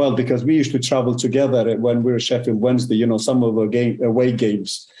Manchester as well, because we used to travel together when we were Sheffield Wednesday. Some of the away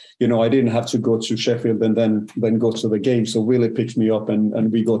games. I didn't have to go to Sheffield and then go to the game. So Willie picked me up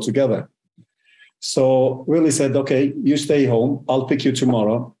and we go together. So Willie said, okay, you stay home. I'll pick you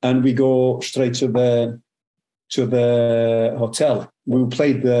tomorrow. And we go straight to the hotel. We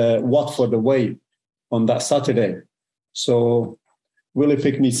played the Watford away on that Saturday. So Willie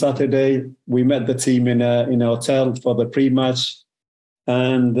picked me Saturday. We met the team in a hotel for the pre-match.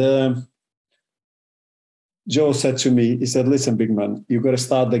 And Joe said to me, he said, listen, big man, you've got to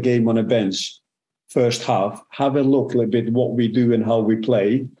start the game on a bench first half. Have a look a little bit what we do and how we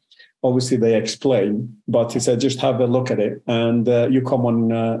play. Obviously, they explain, but he said, just have a look at it and you come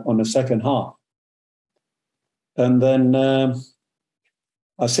on the second half. And then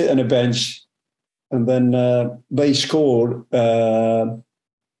I sit on a bench and then they scored.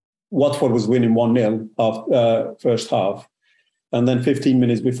 Watford was winning 1-0 after first half. And then 15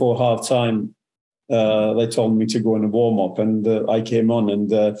 minutes before half time, they told me to go in a warm-up and I came on.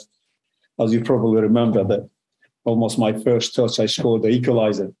 And as you probably remember, that almost my first touch, I scored the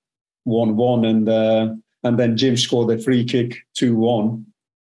equaliser, 1-1. And then Jim scored a free kick, 2-1.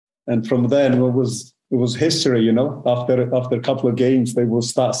 And from then, it was history, you know. After a couple of games, they will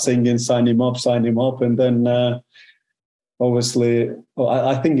start singing, sign him up. And then, obviously,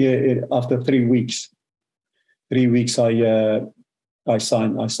 I think after 3 weeks, I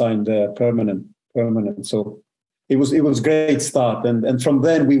signed permanent. So it was a great start. And from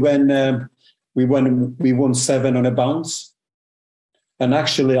then we won 7 on a bounce. And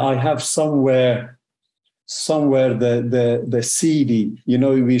actually, I have somewhere the CD. You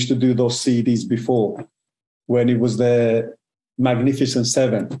know, we used to do those CDs before when it was the Magnificent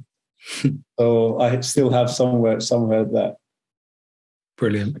 7. So I still have somewhere that.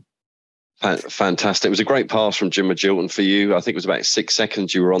 Brilliant. Fantastic. It was a great pass from Jim Magilton for you. I think it was about 6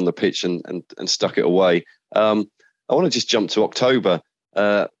 seconds you were on the pitch and stuck it away. I want to just jump to October.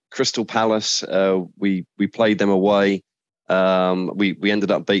 Crystal Palace, we played them away. We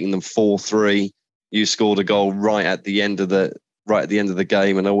ended up beating them 4-3. You scored a goal right at the end of the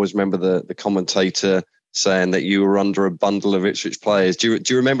game, and I always remember the commentator saying that you were under a bundle of Ipswich players. Do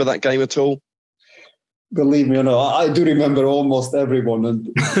you remember that game at all? Believe me or not, I do remember almost everyone. And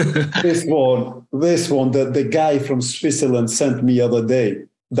this one, the guy from Switzerland sent me the other day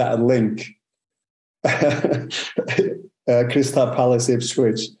that link. Crystal Palace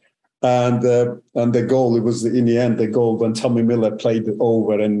Ipswich. And the goal, it was in the end the goal when Tommy Miller played it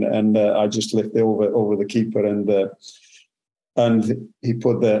over and I just lifted it over the keeper and he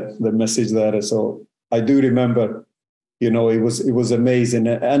put the message there. So I do remember, you know, it was amazing.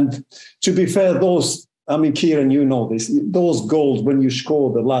 And to be fair, Kieran, you know this, those goals when you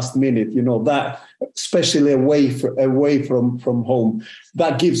score the last minute, you know, that especially away from home,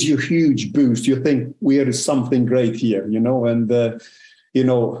 that gives you huge boost. You think we are something great here, you know, and you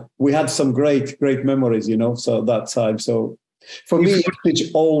know, we had some great memories, you know, so that time. So for me,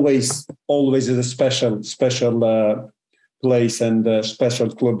 Ipswich always is a special place and a special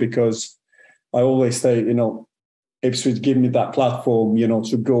club, because I always say, you know, Ipswich give me that platform, you know,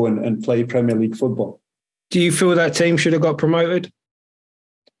 to go and play Premier League football. Do you feel that team should have got promoted?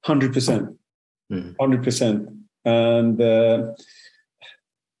 100%. 100%. And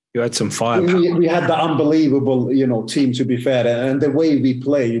you had some fire. We had that unbelievable, you know, team, to be fair, and the way we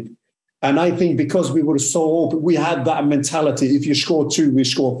played. And I think because we were so open, we had that mentality. If you score 2, we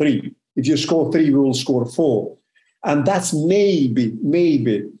score 3. If you score 3, we will score 4. And that's maybe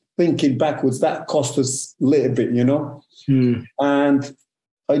thinking backwards, that cost us a little bit, you know. And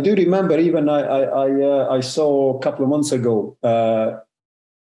I do remember even I saw a couple of months ago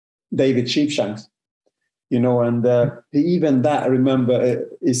David Sheepshanks, you know, and even that, I remember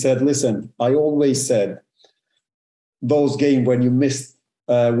he said, listen, I always said those games when you missed,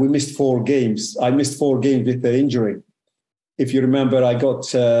 we missed 4 games. I missed 4 games with the injury. If you remember, I got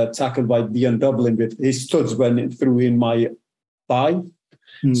tackled by Dion Dublin with his studs when it threw in my thigh.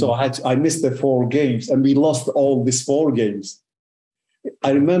 So I missed the 4 games and we lost all these 4 games.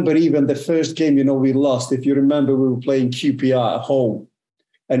 I remember even the first game, you know, we lost. If you remember, we were playing QPR at home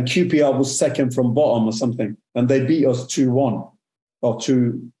and QPR was second from bottom or something. And they beat us 2-1 or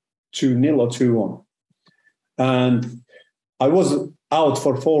 2-0 or 2-1. And I was out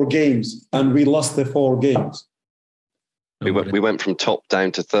for 4 games and we lost the 4 games. We went from top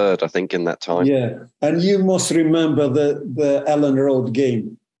down to third, I think, in that time. Yeah. And you must remember the Ellen Road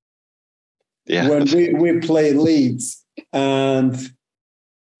game. Yeah. When we played Leeds and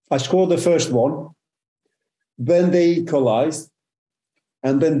I scored the first one, then they equalised,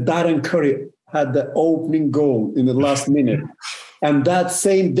 and then Darren Curry had the opening goal in the last minute. And that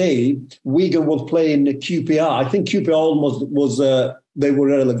same day, Wigan was playing the QPR. I think QPR almost was, they were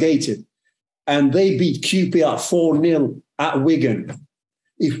relegated. And they beat QPR 4-0 at Wigan.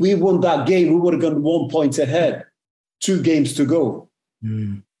 if we won that game, we would have gone 1 point ahead, 2 games to go.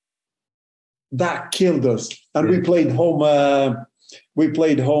 That killed us. And we played home. We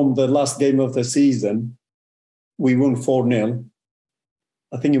played home the last game of the season. We won 4-0.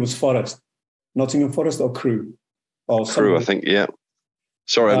 I think it was Forest, Nottingham Forest or Crewe. Oh, Crewe, I think, yeah.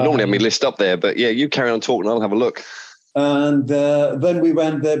 Sorry, I normally have my list up there, but yeah, you carry on talking, I'll have a look. And then we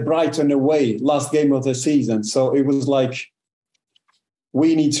went Brighton away, last game of the season. So it was like,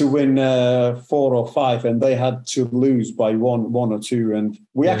 we need to win 4 or 5, and they had to lose by one or 2. And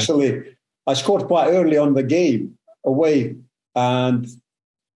we I scored quite early on the game away. And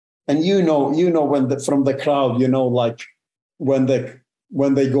you know when from the crowd, like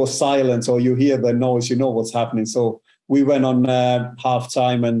when they go silent or you hear the noise, you know what's happening. So we went on half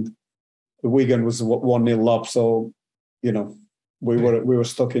time and Wigan was 1-0 up. So, we were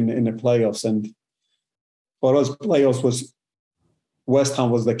stuck in the playoffs. And for us, playoffs was West Ham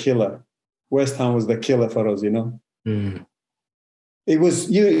was the killer. West Ham was the killer for us, It was,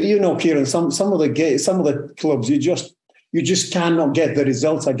 Kieran, some of the clubs, you just cannot get the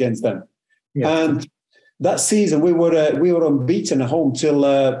results against them. Yeah. And that season we were unbeaten at home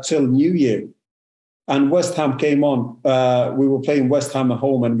till New Year, and West Ham came on. We were playing West Ham at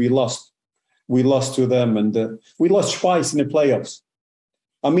home, and we lost. We lost to them, and we lost twice in the playoffs.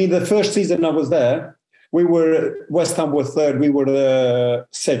 I mean, the first season I was there, West Ham were 3rd, we were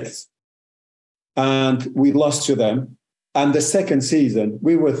 6th, and we lost to them. And the second season,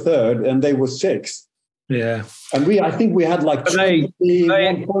 we were 3rd, and they were 6th. Yeah. And I think we had like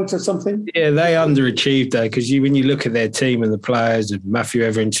 21 points or something. Yeah, they underachieved though, because when you look at their team and the players, Matthew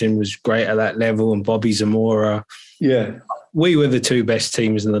Etherington was great at that level and Bobby Zamora. Yeah. We were the 2 best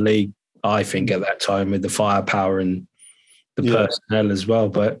teams in the league, I think, at that time, with the firepower and the personnel as well,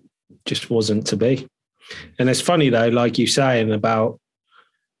 but just wasn't to be. And it's funny though, like you're saying about,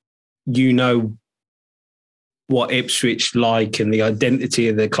 what Ipswich like and the identity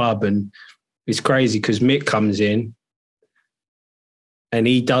of the club. And it's crazy because Mick comes in and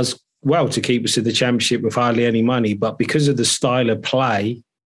he does well to keep us in the Championship with hardly any money, but because of the style of play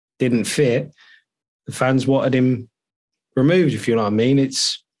didn't fit, the fans wanted him removed, if you know what I mean.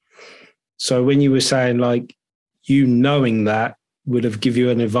 So when you were saying like, knowing that would have given you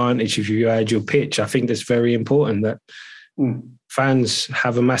an advantage if you had your pitch, I think that's very important that fans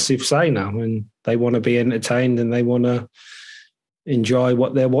have a massive say now and they want to be entertained and they want to enjoy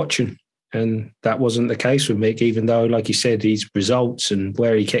what they're watching. And that wasn't the case with Mick, even though, like you said, his results and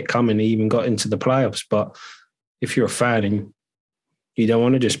where he kept coming, he even got into the playoffs. But if you're a fan and you don't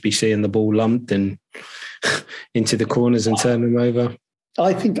want to just be seeing the ball lumped and into the corners and turn them over.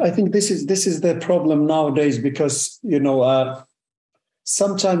 I think this is the problem nowadays because,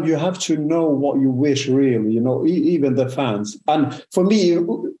 sometimes you have to know what you wish really, even the fans. And for me,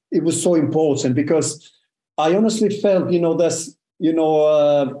 it was so important because I honestly felt,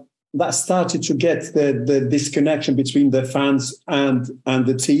 that started to get the disconnection between the fans and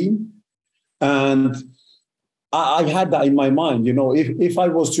the team. And I had that in my mind, if I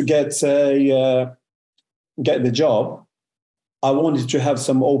was to get the job, I wanted to have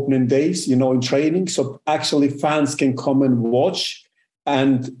some opening days, in training. So actually fans can come and watch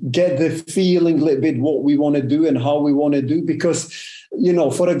and get the feeling a little bit what we want to do and how we want to do. Because,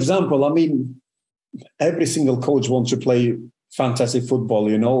 for example, I mean, every single coach wants to play fantasy football,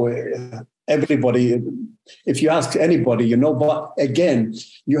 everybody, if you ask anybody, but again,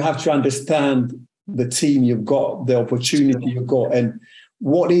 you have to understand the team you've got, the opportunity you've got, and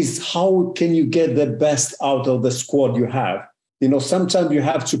how can you get the best out of the squad you have? Sometimes you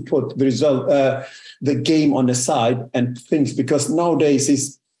have to put the game on the side and things, because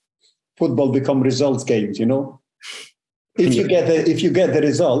nowadays football become results games. If you get the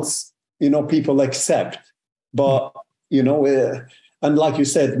results, people accept. But and like you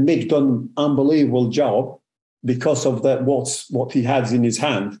said, Mick done an unbelievable job because of that. What he has in his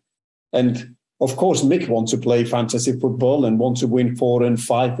hand, and of course, Mick wants to play fantasy football and wants to win 4 and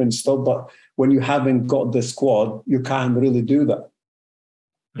 5 and stuff. But when you haven't got the squad, you can't really do that.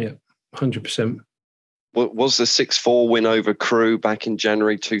 Yeah, 100%. Was the 6-4 win over Crewe back in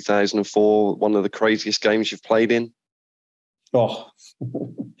January 2004 one of the craziest games you've played in? Oh,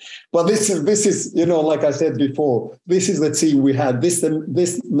 well, this is like I said before, this is the team we had. This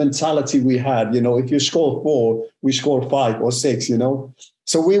mentality we had. If you score 4, we score 5 or 6.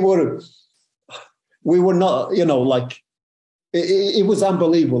 So we were not. It was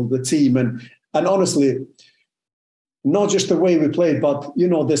unbelievable, the team, and honestly, not just the way we played, but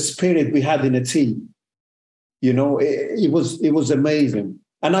the spirit we had in the team. It was amazing.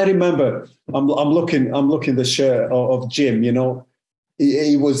 And I remember, I'm looking the shirt of Jim.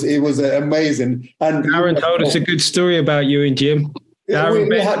 He was amazing. And Aaron told us a good story about you and Jim. Aaron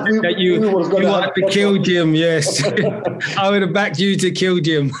that you wanted to kill Jim. Yes, I would have backed you to kill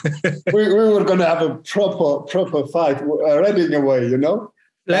Jim. we were going to have a proper fight, Reading away, you know.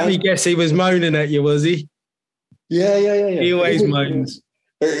 Let me guess, he was moaning at you, was he? Yeah. He always moans.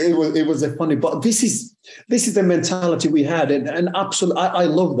 It was a funny, but this is the mentality we had, and absolutely, I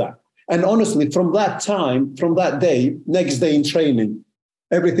love that. And honestly, from that day, next day in training,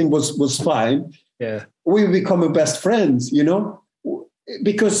 everything was fine. Yeah, we become best friends, you know,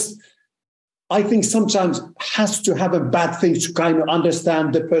 because I think sometimes has to have a bad thing to kind of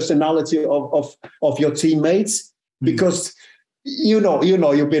understand the personality of your teammates, because. You know,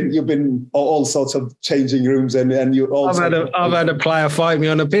 you've been all sorts of changing rooms, and you also. I've had a player fight me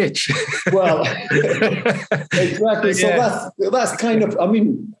on a pitch. Well, exactly. So that's kind of. I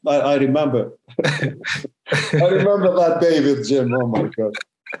mean, I remember. I remember that day with Jim. Oh my God.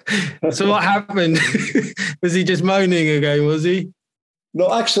 So what happened? Was he just moaning again? Was he?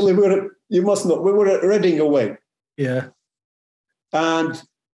 No, actually, you must know, we were Reading away. Yeah. And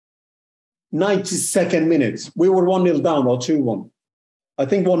 92nd minute, we were 1-0 down or 2-1. I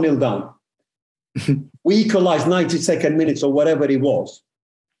think 1-0 down. We equalized 92nd minutes or whatever it was.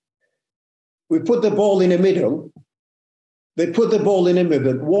 We put the ball in the middle. They put the ball in the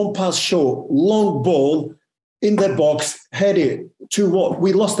middle. One pass short, long ball in the box, headed to what?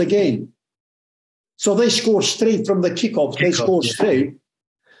 We lost the game. So they scored straight from the kickoff. They scored straight.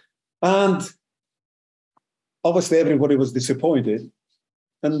 And obviously everybody was disappointed.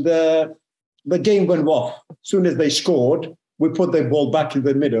 And the game went off. As soon as they scored, we put the ball back in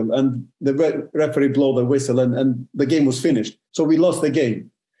the middle, and the referee blew the whistle, and the game was finished. So we lost the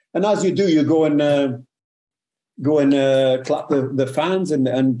game. And as you do, you go and clap the fans,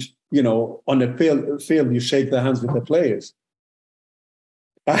 and you know, on the field you shake the hands with the players.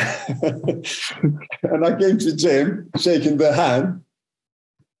 And I came to Jim, shaking the hand,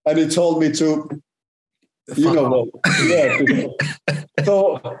 and he told me to, you know what? Yeah.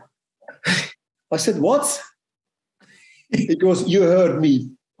 So I said, what? He goes, you heard me.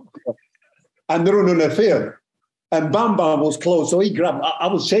 And run on the field. And Bam Bam was close. So he grabbed, I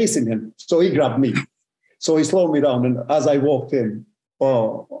was chasing him. So he grabbed me. So he slowed me down. And as I walked in,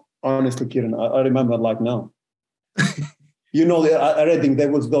 oh, honestly, Kieran, I remember like now. You know, at Reading,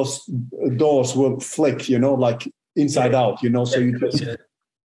 there was those doors would flick, you know, like inside out, you know. So you just,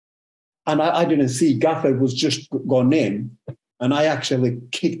 and I didn't see. Gaffer was just gone in. And I actually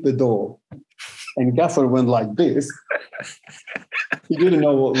kicked the door. And Gaffer went like this. He didn't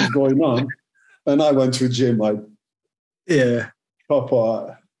know what was going on. And I went to Jim,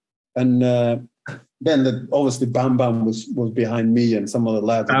 Papa. And then obviously Bam Bam was behind me and some of the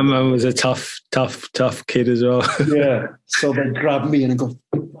lads. Bam Bam was a tough kid as well. Yeah. So they grabbed me and go,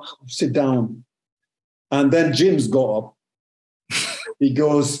 sit down. And then Jim's got up. He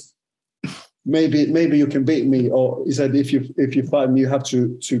goes, maybe you can beat me. Or he said, if you fight me, you have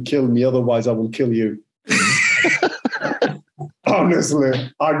to kill me. Otherwise, I will kill you. Honestly,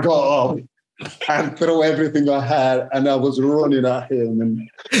 I got up and threw everything I had, and I was running at him, and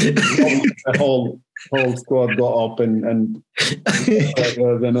the whole squad got up, and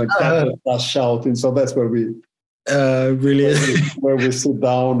then I started shouting. So that's where we sit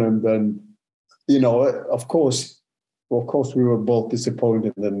down, and then, you know, of course we were both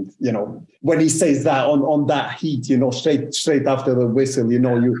disappointed. And, you know, when he says that on that heat, you know, straight after the whistle, you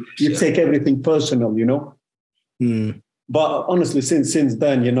know, you take everything personal, you know. Mm. But honestly, since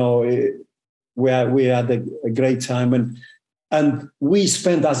then, you know, we had a great time, and we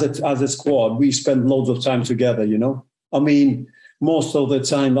spent as a squad, we spent loads of time together, you know. I mean, most of the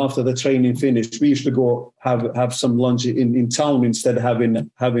time after the training finished, we used to go have some lunch in town instead of having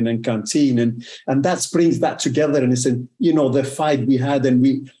a canteen, and that brings that together. And it's, you know, the fight we had, and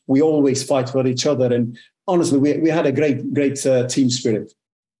we always fight for each other. And honestly, we had a great team spirit.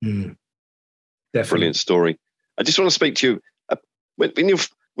 Mm. Brilliant story. I just want to speak to you.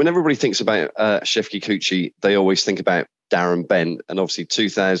 When everybody thinks about Shefki Kuqi, they always think about Darren Bent, and obviously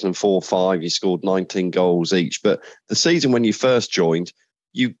 2004-05, you scored 19 goals each. But the season when you first joined,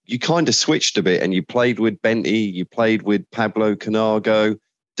 you kind of switched a bit, and you played with Benty, you played with Pablo Canago,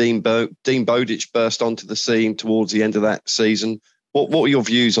 Dean Bodic burst onto the scene towards the end of that season. What were your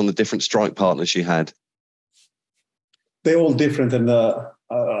views on the different strike partners you had? They're all different, and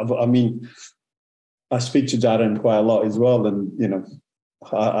I mean, I speak to Darren quite a lot as well, and, you know,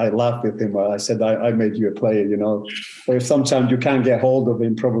 I laughed with him. I said, I made you a player, you know. Or if sometimes you can't get hold of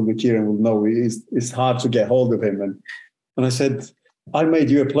him, probably Kieran will know. It's hard to get hold of him. And I said, I made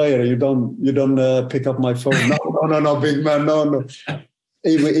you a player. You don't pick up my phone. No, big man, no.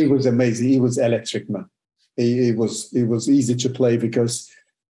 He was amazing. He was electric, man. It was easy to play because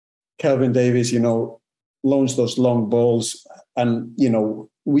Kelvin Davis, launched those long balls, and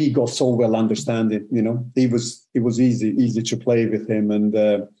we got so well understanding. It was easy to play with him, and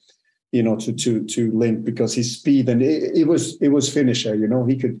to link because his speed, and it was finisher.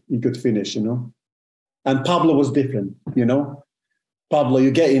 He could finish. And Pablo was different. Pablo, you're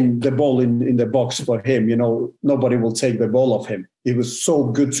getting the ball in the box for him. Nobody will take the ball off him. He was so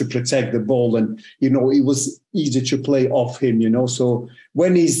good to protect the ball, and it was easy to play off him. So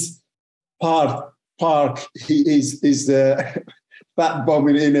when he's park, he is the fat bomb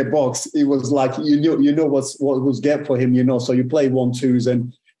in a box. It was like what was get for him. So you play 1-2s,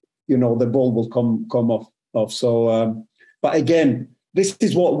 and the ball will come off. So, but again, this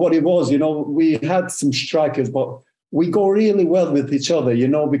is what it was. We had some strikers, but we go really well with each other,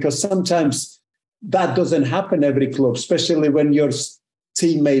 because sometimes that doesn't happen every club, especially when your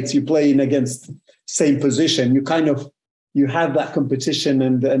teammates, you're playing against same position. You have that competition,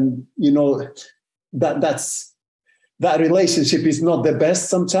 and that relationship is not the best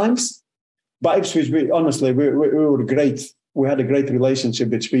sometimes. But Ipswich, we were great. We had a great relationship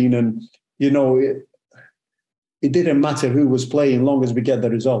between, and it didn't matter who was playing, long as we get the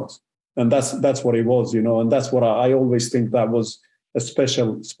results. And that's what it was, and that's what I always think that was a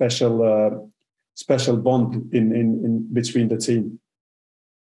special bond in between the team.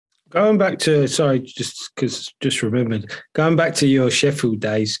 Going back to, going back to your Sheffield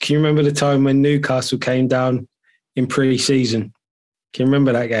days, can you remember the time when Newcastle came down in pre-season? Can you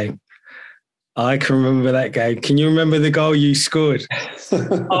remember that game? I can remember that game. Can you remember the goal you scored?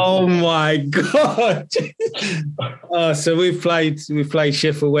 Oh my God. So we played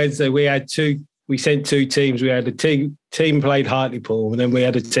Sheffield Wednesday. We sent two teams. We had a team played Hartlepool, and then we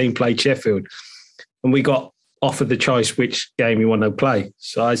had a team played Sheffield. And we got offered the choice which game you want to play.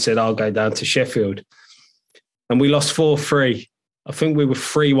 So I said, I'll go down to Sheffield. And we lost 4-3. I think we were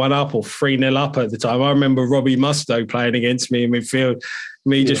 3-1 up or 3-0 up at the time. I remember Robbie Mustoe playing against me in midfield,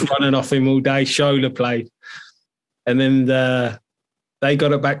 me just running off him all day. Shola played. And then they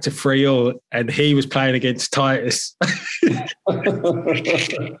got it back to 3-0, and he was playing against Titus.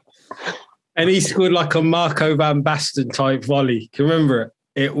 And he scored like a Marco van Basten type volley. Can you remember it?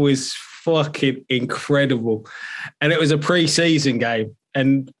 It was fucking incredible. And it was a pre-season game.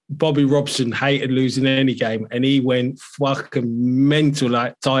 And Bobby Robson hated losing any game, and he went fucking mental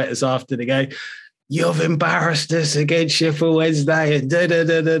like Titus after the game. You've embarrassed us against Sheffield Wednesday.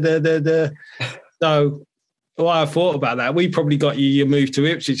 So what I thought about that, we probably got you moved to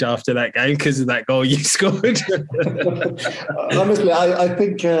Ipswich after that game because of that goal you scored. Honestly, I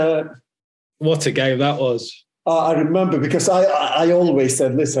think... what a game that was. I remember because I always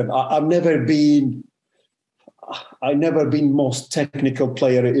said, listen, I've never been most technical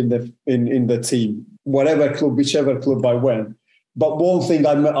player in the team, whatever club, whichever club I went. But one thing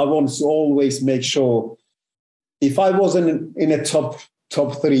I want to always make sure, if I wasn't in a top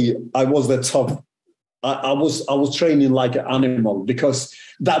three, I was the top. I was training like an animal because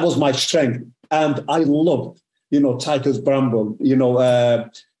that was my strength, and I loved, Titus Bramble,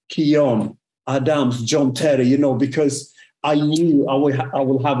 Keon, Adams, John Terry, because I knew I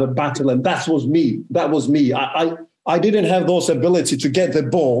will have a battle, and that was me. I didn't have those ability to get the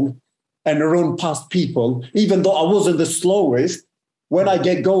ball and run past people, even though I wasn't the slowest. When I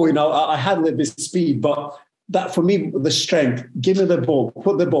get going, I had a little bit of speed, but that for me, the strength, give me the ball,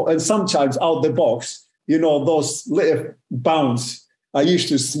 put the ball, and sometimes out the box, those little bounce, I used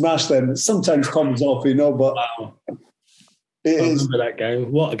to smash them. Sometimes comes off, but wow. I remember that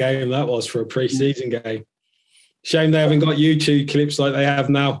game. What a game that was for a pre-season game. Shame they haven't got YouTube clips like they have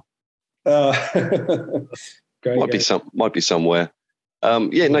now. Might be somewhere.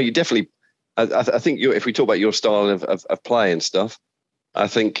 You definitely. I think if we talk about your style of play and stuff, I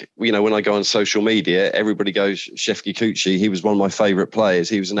think when I go on social media, everybody goes Shefki Kuqi. He was one of my favourite players.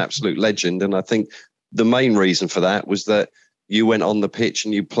 He was an absolute legend, and I think the main reason for that was that you went on the pitch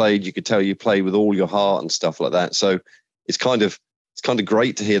and you played. You could tell you played with all your heart and stuff like that. So it's kind of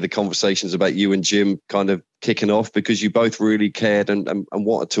great to hear the conversations about you and Jim kind of kicking off because you both really cared and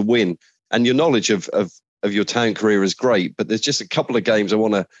wanted to win. And your knowledge of your town career is great, but there's just a couple of games I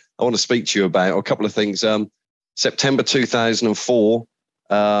want to speak to you about, or a couple of things. September 2004,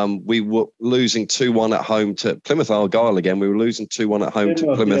 we were losing 2-1 at home to Plymouth Argyle again. We were losing 2-1 at home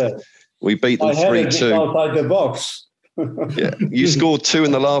to Plymouth. Yeah. We beat them 3-2. Outside the box. Yeah, you scored 2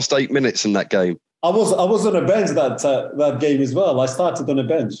 in the last 8 minutes in that game. I was on a bench that game as well. I started on a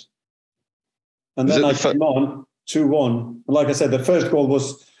bench, and then I came on 2-1. Like I said, the first goal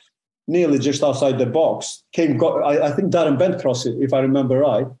was nearly just outside the box. I think Darren Bent crossed it, if I remember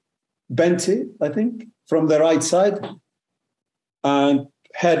right. Bent it, I think, from the right side. And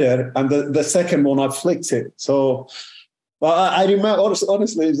header. And the second one, I flicked it. So I remember,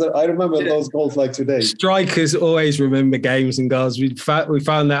 honestly, I remember those goals like today. Strikers always remember games and goals. We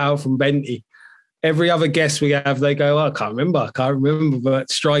found that out from Benty. Every other guest we have, they go, I can't remember. But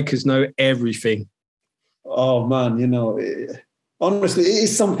strikers know everything. Oh, man, honestly, it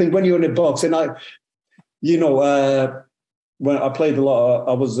is something when you're in a box. And when I played a lot,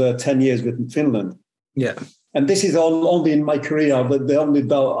 I was 10 years with Finland. Yeah. And this is only in my career, but the only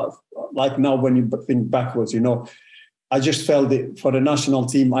like now when you think backwards, I just felt that for the national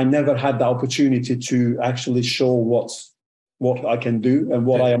team, I never had the opportunity to actually show what I can do and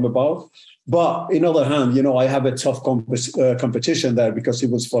what I am about. But on the other hand, I have a tough competition there because it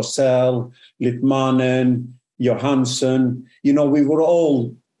was Forsell, Litmanen, Johansson. We were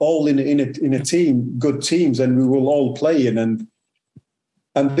all in a team, good teams, and we were all playing. And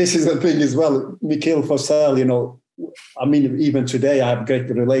this is the thing as well, Mikhail Forsell, even today I have a great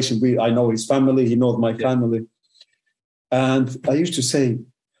relation. I know his family, he knows my family. And I used to say,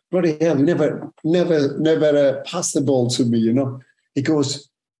 bloody hell, you never pass the ball to me, He goes,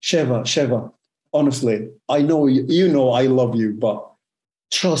 Sheva, honestly, I know I love you, but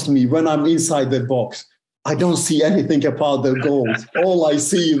trust me, when I'm inside the box, I don't see anything about the goals. All I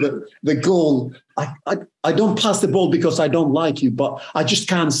see the goal. I don't pass the ball because I don't like you, but I just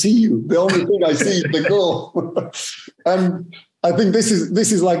can't see you. The only thing I see is the goal. And I think this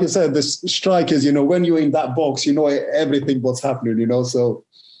is like I said, the strikers, when you're in that box, everything what's happening, So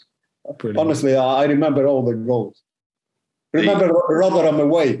brilliant. Honestly, I remember all the goals. Remember Rotherham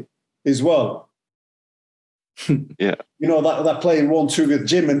away as well. Yeah. That play 1-2 with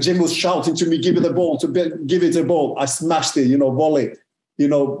Jim, and Jim was shouting to me, give it a ball. I smashed it, volley,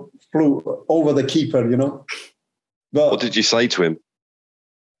 flew over the keeper, But, what did you say to him?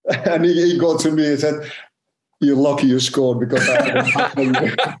 And he got to me and said, you're lucky you scored because I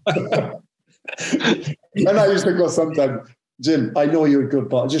And I used to go sometimes, Jim, I know you're good,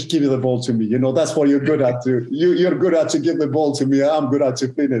 but just give the ball to me. That's what you're good at. You're good at to give the ball to me. I'm good at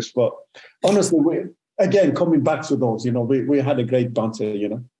to finish. But honestly, again, coming back to those, we had a great banter,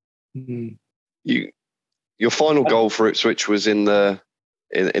 Mm-hmm. Your final goal for Ipswich was in the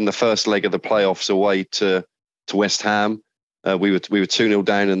first leg of the playoffs away to West Ham. We were 2-0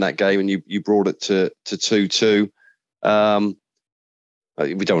 down in that game, and you brought it to 2-2.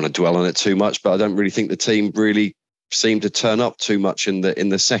 We don't want to dwell on it too much, but I don't really think the team really seemed to turn up too much in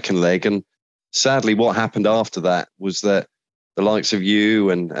the second leg. And sadly, what happened after that was that the likes of you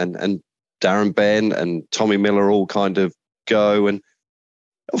and Darren Benn and Tommy Miller all kind of go. And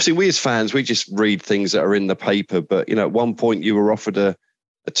obviously we as fans, we just read things that are in the paper. But, at one point you were offered a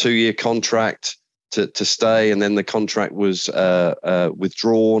 2-year contract to stay, and then the contract was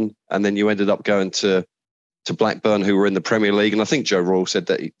withdrawn, and then you ended up going to Blackburn, who were in the Premier League. And I think Joe Royle said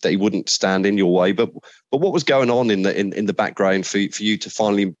that he wouldn't stand in your way. But what was going on in the background for you to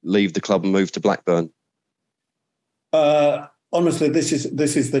finally leave the club and move to Blackburn? Honestly, this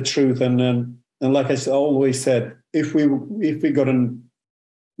is the truth, and like I always said, if we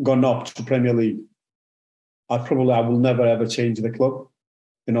gone up to Premier League, I will never ever change the club.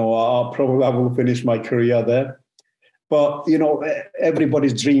 I will finish my career there. But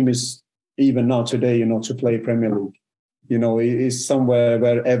everybody's dream is, even now today, to play Premier League. It is somewhere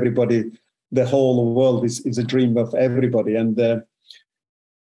where everybody, the whole world is a dream of everybody. And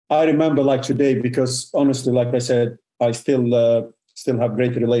I remember like today, because honestly, like I said, I still have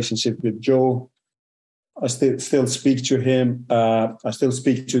great relationship with Joe. I still speak to him. I still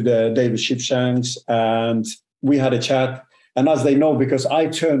speak to David Shipshanks, and we had a chat. And as they know, because I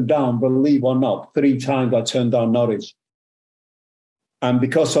turned down, believe or not, 3 times I turned down Norwich, and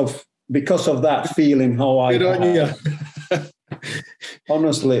because of that feeling, how I good on you.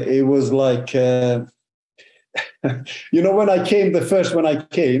 Honestly, it was like when I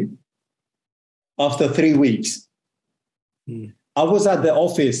came after 3 weeks. I was at the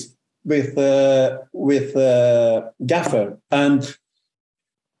office with Gaffer, and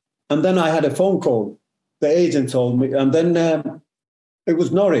then I had a phone call. The agent told me, and then it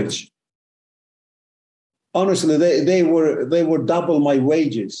was Norwich. Honestly, they were double my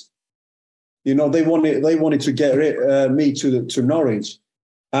wages. They wanted to get me to Norwich,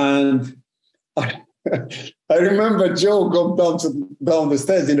 and I remember Joe going down the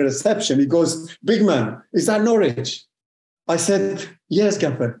stairs in the reception. He goes, "Big man, is that Norwich?" I said, "Yes,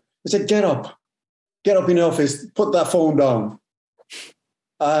 Gaffer." I said, get up in the office, put that phone down.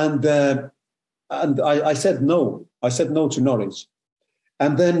 And I said no. I said no to Norwich.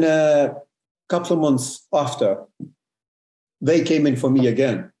 And then a couple of months after, they came in for me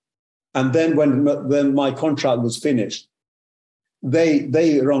again. And then when my contract was finished,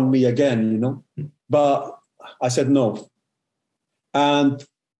 they rang me again, you know. But I said no. And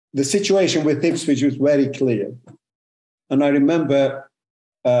the situation with Ipswich was very clear. And I remember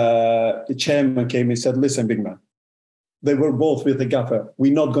the chairman came and said, listen, big man, they were both with the gaffer.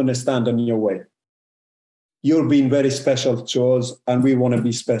 We're not going to stand in your way. You're being very special to us, and we want to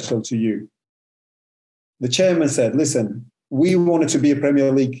be special to you. The chairman said, listen, we wanted to be a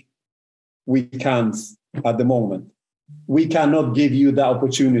Premier League. We can't at the moment. We cannot give you that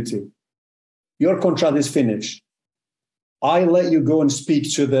opportunity. Your contract is finished. I let you go and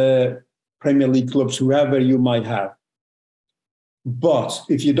speak to the Premier League clubs, whoever you might have. But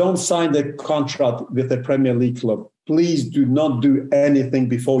if you don't sign the contract with the Premier League club, please do not do anything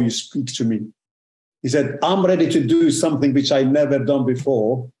before you speak to me. He said, I'm ready to do something which I never done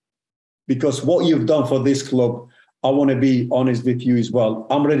before, because what you've done for this club, I want to be honest with you as well.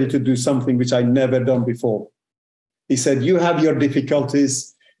 I'm ready to do something which I never done before. He said, you have your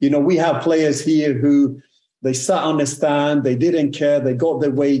difficulties. You know, we have players here who they sat on the stand, they didn't care, they got their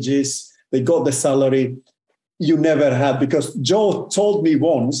wages, they got the salary. You never had, because Joe told me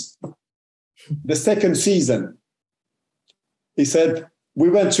once, the second season, he said, we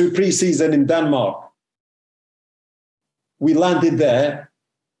went to pre-season in Denmark. We landed there.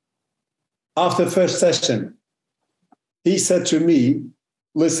 After first session, he said to me,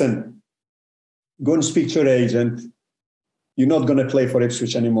 listen, go and speak to your agent. You're not going to play for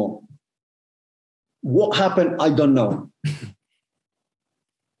Ipswich anymore. What happened? I don't know.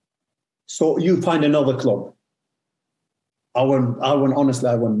 So you find another club. Honestly,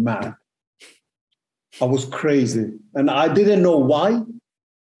 I went mad. I was crazy. And I didn't know why.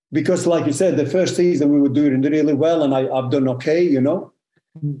 Because like you said, the first season we were doing really well and I've done okay, you know.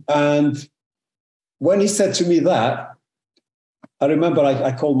 And when he said to me that, I remember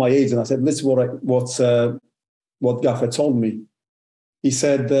I called my agent. I said, listen, what Gaffer told me. He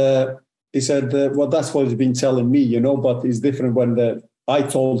said, well, that's what he's been telling me, you know, but it's different when I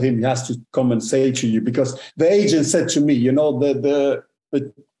told him he has to come and say to you, because the agent said to me, you know, the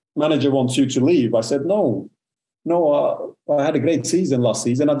manager wants you to leave. I said, no, I had a great season last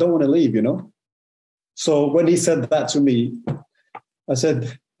season. I don't want to leave, you know. So when he said that to me, I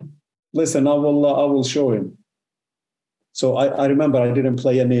said, listen, I will show him. So I remember I didn't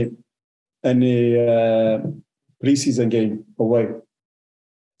play any preseason game away.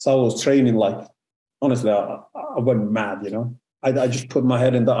 So I was training like, honestly, I went mad, you know. I just put my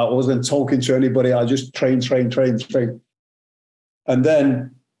head in that. I wasn't talking to anybody. I just trained. And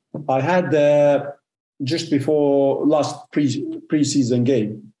then I had, just before last preseason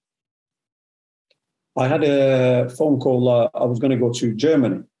game, I had a phone call. I was going to go to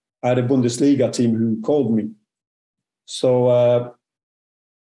Germany. I had a Bundesliga team who called me. So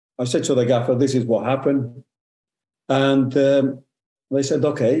I said to the gaffer, this is what happened. And they said,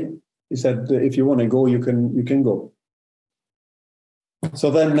 okay. He said, if you want to go, you can go.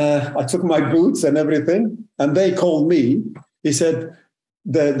 So then I took my boots and everything, and they called me. He said,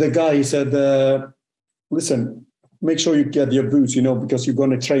 the guy, he said, listen, make sure you get your boots, you know, because you're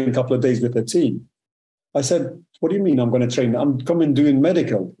going to train a couple of days with the team. I said, what do you mean I'm going to train? I'm coming doing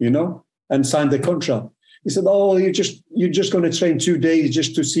medical, you know, and sign the contract. He said, oh, you're just going to train 2 days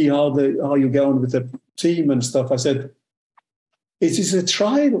just to see how you get on with the team and stuff. I said, is this a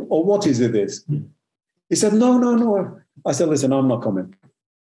trial or what is it? He said, no. I said, listen, I'm not coming.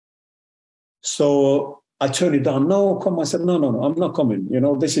 So I turned it down. No, come. I said, no, I'm not coming. You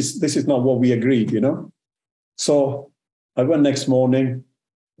know, this is not what we agreed, you know. So I went next morning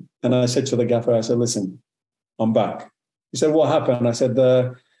and I said to the gaffer, I said, listen, I'm back. He said, what happened? I said,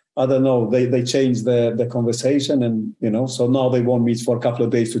 I don't know. They changed the conversation and, you know, so now they want me for a couple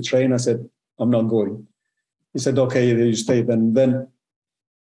of days to train. I said, I'm not going. He said, okay, you stay. And then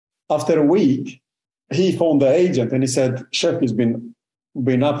after a week, he phoned the agent and he said, Shefki's been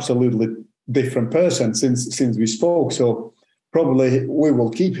absolutely different person since we spoke. So probably we will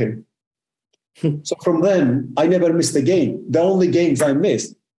keep him. So from then, I never missed a game. The only games I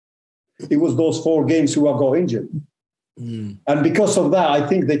missed, it was those 4 games who I got injured. And because of that, I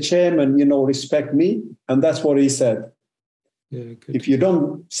think the chairman, you know, respect me. And that's what he said. Yeah, if you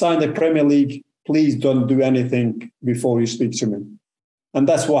don't sign the Premier League, please don't do anything before you speak to me. And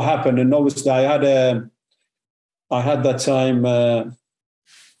that's what happened. And obviously I had that time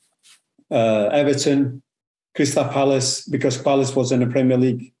Everton, Crystal Palace, because Palace was in the Premier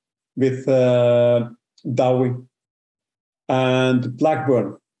League with Dowie, and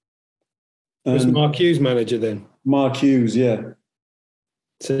Blackburn. Was Mark Hughes manager then? Mark Hughes, yeah.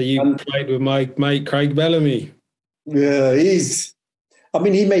 So you played with my mate Craig Bellamy. Yeah,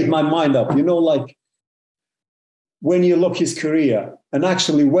 he made my mind up. Like when you look his career, and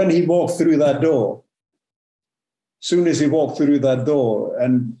actually when he walked through that door, soon as he walked through that door,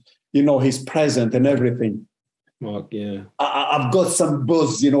 and his present and everything. Mark, yeah. I've got some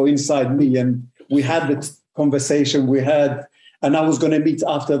buzz, inside me, and we had the conversation we had, and I was going to meet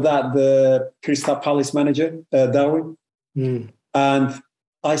after that the Crystal Palace manager, Darwin, and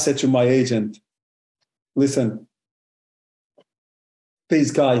I said to my agent, "Listen, this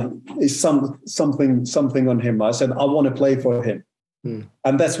guy is something on him." I said, "I want to play for him,"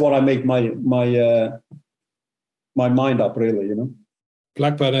 and that's what I make my mind up, really,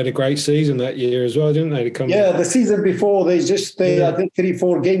 Blackburn had a great season that year as well, didn't they? The season before, I think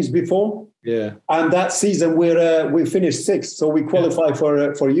 3-4 games before. Yeah. And that season we finished sixth, so we qualified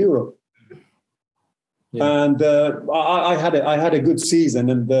for Europe. Yeah. And I had a good season,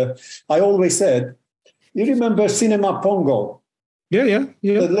 and I always said, you remember Cinema Pongo? Yeah.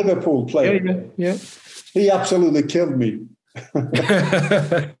 The Liverpool player. Yeah. He absolutely killed me.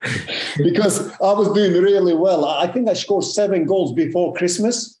 Because I was doing really well. I think I scored 7 goals before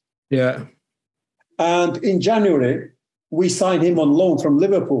Christmas. Yeah. And in January, we signed him on loan from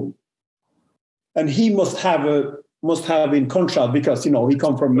Liverpool. And he must have in contract because, he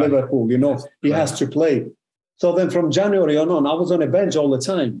come from Liverpool, he has to play. So then from January on, I was on a bench all the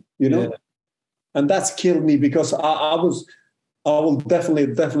time, Yeah. And that's killed me because I will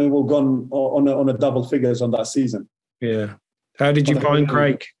definitely will go on a double figures on that season. Yeah. How did you find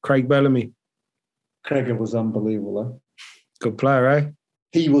Craig Bellamy? Craig was unbelievable. Eh? Good player, eh?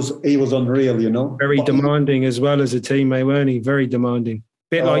 He was unreal, Very demanding as well as a teammate, weren't he? Very demanding.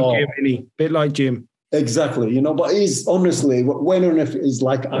 Bit like Jim, isn't he? Bit like Jim. Exactly, but he's honestly, when on earth is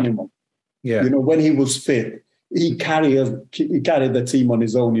like animal. Yeah. When he was fit, he carried the team on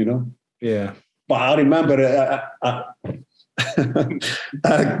his own, Yeah. But I remember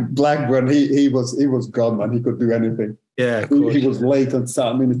Blackburn, he was God, man. He could do anything. Yeah, of course. He was late on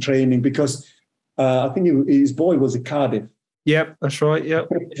starting in the training because I think his boy was at Cardiff. Yep, that's right. Yep.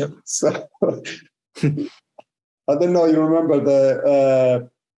 So I don't know. You remember the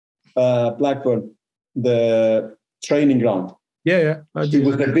Blackburn, the training ground? Yeah. It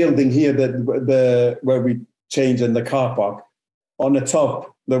was the building here where we changed in the car park. On the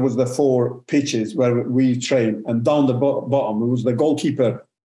top, there was the 4 pitches where we trained, and down the bottom it was the goalkeeper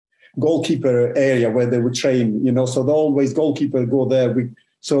area where they would train. So the always goalkeeper go there.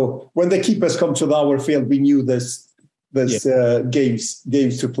 So when the keepers come to our field, we knew there's games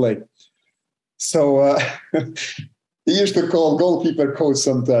to play. So he used to call goalkeeper coach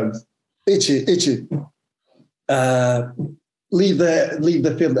sometimes, Itchy. Leave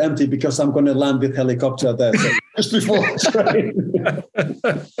the field empty because I'm going to land with helicopter there. So just before training.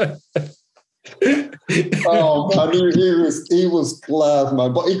 Oh man, he was class,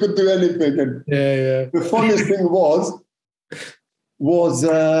 man. But he could do anything. And yeah. The funniest thing was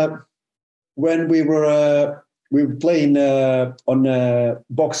when we were playing on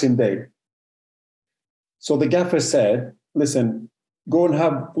Boxing Day. So the gaffer said, "Listen, go and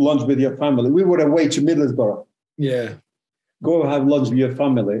have lunch with your family." We were away to Middlesbrough. Yeah. Go have lunch with your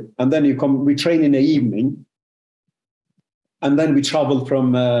family, and then you come. We train in the evening, and then we travel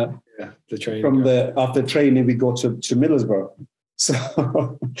from the training. From after training, we go to Middlesbrough. So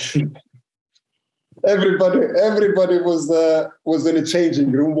everybody was in a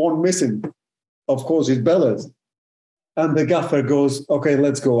changing room, one missing. Of course, it's Bellas. And the gaffer goes, "Okay,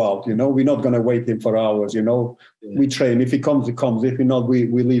 let's go out. We're not going to wait him for hours. Yeah. We train. If he comes, he comes. If not, we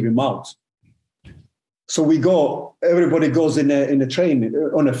leave him out." So we go. Everybody goes in a train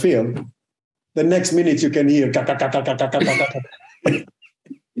on a field. The next minute, you can hear the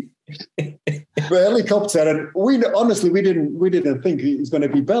helicopter, and we didn't think it's going to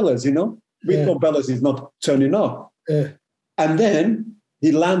be Bellas. We thought Bellas is not turning up. Yeah. And then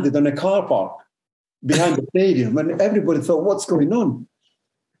he landed on a car park behind the stadium, and everybody thought, "What's going on?"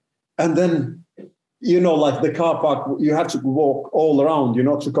 And then, like the car park, you have to walk all around,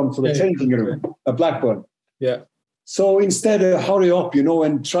 to come to the changing room, a Blackburn. Yeah. So instead of hurry up,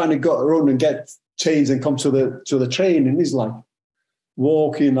 and trying to go around and get changed and come to the train, and he's like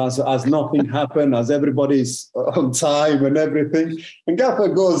walking as nothing happened, as everybody's on time and everything. And Gaffer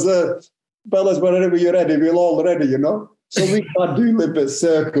goes, "Bellas, whenever you're ready, we're all ready, So we start doing a bit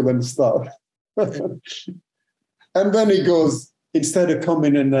circle and stuff. And then he goes, instead of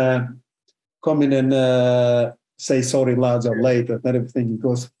coming and say, "Sorry, lads, I'm late," and everything, he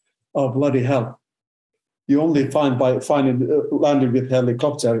goes, "Oh, bloody hell. you only find by landing with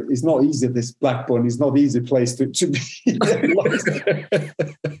helicopter. It's not easy. This Blackburn is not easy place to be.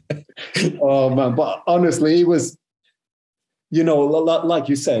 Oh man! But honestly, he was, like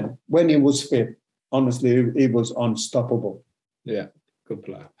you said, when he was fit, honestly, he was unstoppable. Yeah, good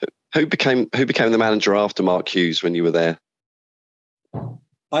player. Who became the manager after Mark Hughes when you were there?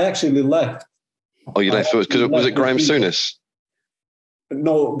 I actually left. Oh, you left because was it Graham Souness?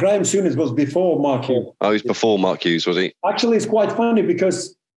 No, Graham Souness was before Mark Hughes. Oh, he was before Mark Hughes, was he? Actually, it's quite funny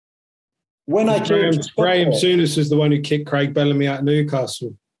because when I came to Graham Souness was the one who kicked Craig Bellamy out of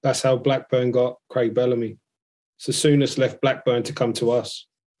Newcastle. That's how Blackburn got Craig Bellamy. So Souness left Blackburn to come to us.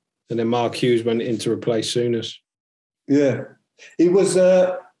 And then Mark Hughes went in to replace Souness. Yeah. It was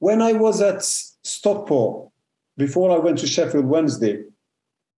when I was at Stockport, before I went to Sheffield Wednesday,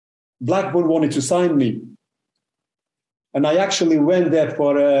 Blackburn wanted to sign me. And I actually went there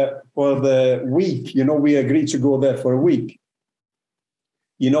for the week. We agreed to go there for a week.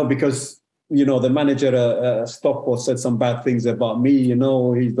 Because, the manager Stockport said some bad things about me.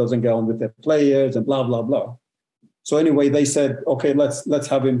 He doesn't get on with the players and blah, blah, blah. So anyway, they said, okay, let's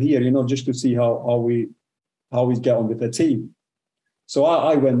have him here, just to see how we get on with the team. So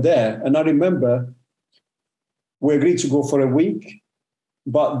I went there, and I remember we agreed to go for a week.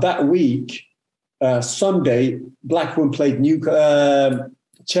 But that week, Sunday, Blackburn played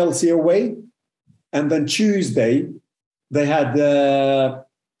Chelsea away, and then Tuesday they had the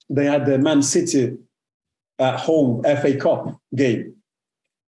Man City at home FA Cup game.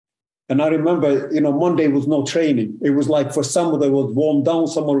 And I remember, Monday was no training. It was like for some they would warm down,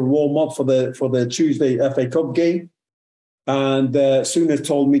 some would warm up for the Tuesday FA Cup game. And Souness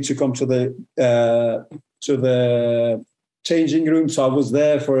told me to come to the changing room. So I was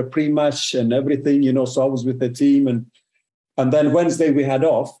there for a pre-match and everything, so I was with the team. And then Wednesday we had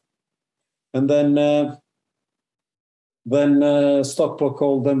off. And then Stockport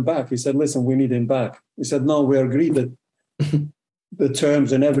called them back. He said, listen, we need him back. He said, no, we agreed that the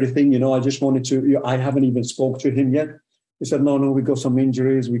terms and everything, I just wanted to, I haven't even spoke to him yet. He said, no, we got some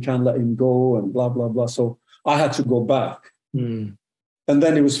injuries. We can't let him go and blah, blah, blah. So I had to go back. And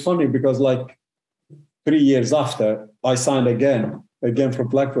then it was funny because 3 years after, I signed again for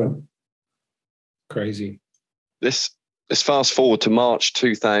Blackburn. Crazy. Let's fast forward to March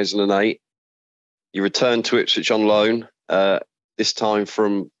 2008. You returned to Ipswich on loan, this time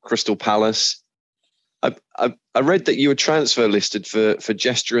from Crystal Palace. I read that you were transfer listed for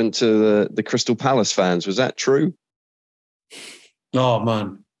gesturing to the Crystal Palace fans. Was that true? Oh,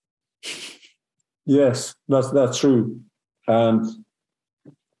 man. Yes, that's true. And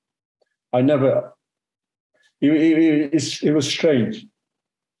I never... It was strange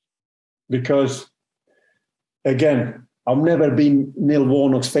because, again, I've never been Neil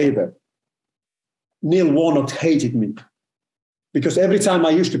Warnock's favourite. Neil Warnock hated me because every time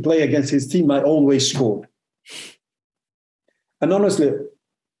I used to play against his team, I always scored. And honestly,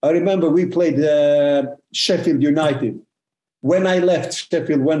 I remember we played Sheffield United. When I left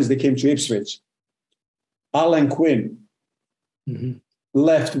Sheffield Wednesday, came to Ipswich, Alan Quinn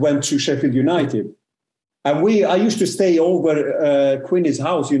went to Sheffield United. And I used to stay over Queen's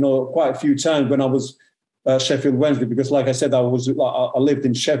house, quite a few times when I was Sheffield Wednesday, because like I said, I lived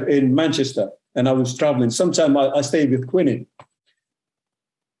in Manchester and I was traveling. Sometimes I stayed with Queenie.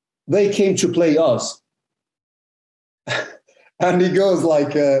 They came to play us. And he goes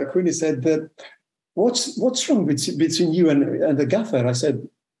Queenie said, that, what's wrong between you and the gaffer? I said,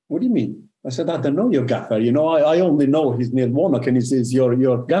 what do you mean? I said, I don't know your gaffer. I only know he's Neil Warnock and he's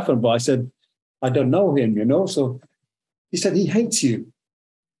your gaffer. But I said, I don't know him, So he said, he hates you.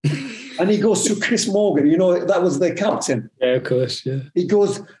 And he goes to Chris Morgan, that was the captain. Yeah, of course, yeah. He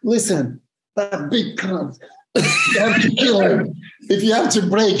goes, listen, that big cunt, you have to kill him. If you have to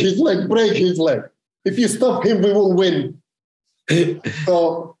break his leg, break his leg. If you stop him, we will win.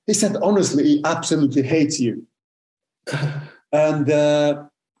 So he said, honestly, he absolutely hates you. And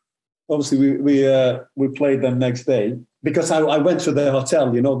obviously we played them next day. Because I went to the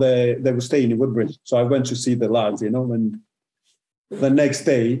hotel, they were staying in Woodbridge. So I went to see the lads, and the next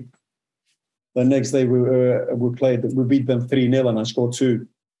day we played, we beat them 3-0 and I scored 2.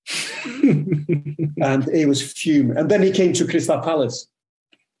 And he was fuming. And then he came to Crystal Palace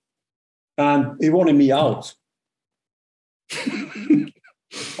and he wanted me out.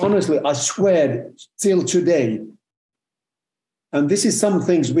 Honestly, I swear, till today, and this is some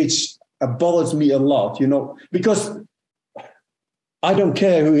things which bothers me a lot, because I don't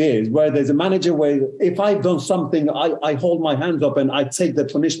care who he is, where there's a manager, where if I've done something, I hold my hands up and I take the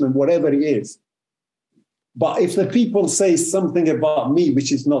punishment, whatever it is. But if the people say something about me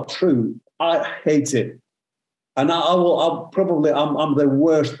which is not true, I hate it. And I'm the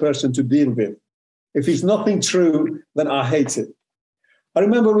worst person to deal with. If it's nothing true, then I hate it. I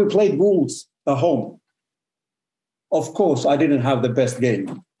remember we played Wolves at home. Of course, I didn't have the best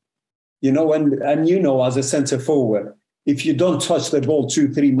game. And as a centre forward, if you don't touch the ball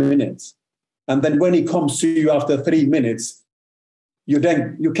 2-3 minutes, and then when it comes to you after 3 minutes, you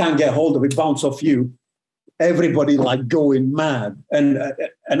can't get hold of it, bounce off you. Everybody like going mad, and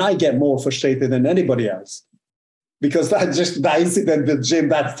I get more frustrated than anybody else, because that incident with Jim,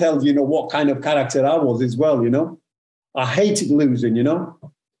 that tells what kind of character I was as well. I hated losing.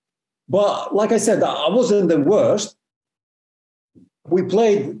 But like I said, I wasn't the worst. We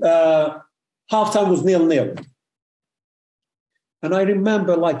played, halftime was 0-0. And I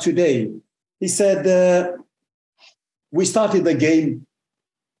remember like today, he said, we started the game,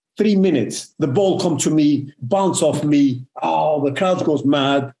 3 minutes, the ball come to me, bounce off me. Oh, the crowd goes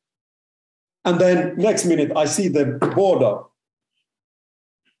mad. And then next minute, I see the board up.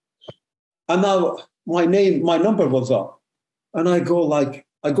 And now my number was up. And I go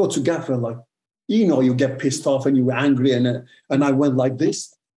to Gaffer, like, you get pissed off and you're angry. And I went like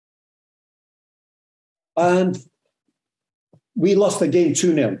this. And we lost the game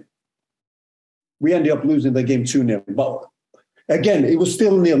 2-0. We ended up losing the game 2-0. But again, it was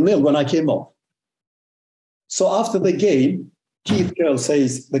still 0-0 when I came off. So after the game, Keith Curl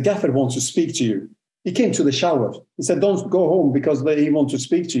says, the Gaffer wants to speak to you. He came to the shower. He said, don't go home because he wants to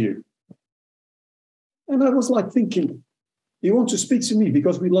speak to you. And I was like thinking, you want to speak to me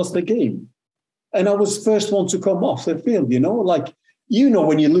because we lost the game? And I was first one to come off the field,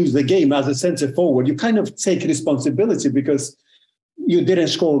 when you lose the game as a centre forward, you kind of take responsibility because you didn't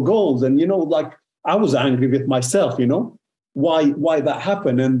score goals. And, I was angry with myself, why that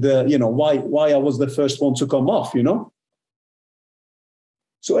happened and, why I was the first one to come off,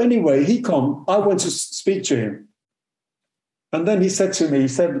 So anyway, I went to speak to him. And then he said to me,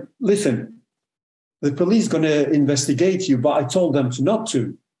 listen, the police going to investigate you, but I told them not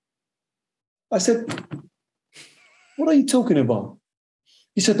to. I said, what are you talking about?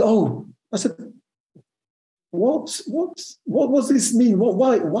 He said, I said, what does this mean?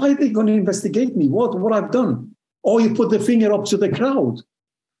 Why are they going to investigate me? What I've done? Or you put the finger up to the crowd.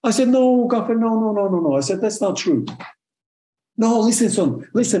 I said, no, Gaffer, no. I said, that's not true. No, listen, son.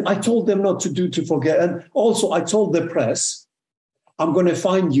 Listen, I told them not to forget. And also I told the press, I'm going to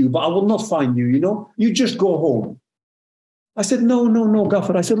find you, but I will not find you, You just go home. I said, no,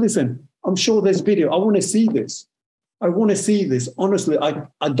 Gaffer. I said, listen, I'm sure there's video. I want to see this. Honestly,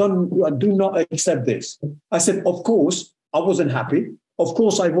 I do not accept this. I said, of course, I wasn't happy. Of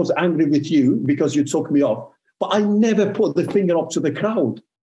course, I was angry with you because you took me off. But I never put the finger up to the crowd.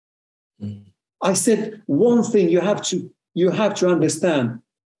 Mm. I said, one thing you have to understand.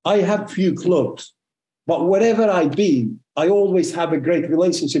 I have few clubs, but wherever I be, I always have a great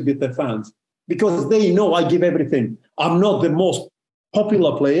relationship with the fans because they know I give everything. I'm not the most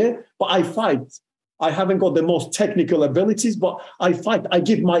popular player, but I fight. I haven't got the most technical abilities, but I fight. I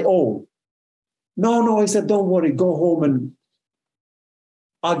give my all. No, I said, don't worry, go home. And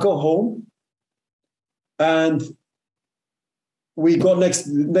I go home. And we got next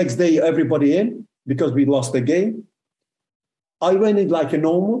day, everybody in because we lost the game. I went in like a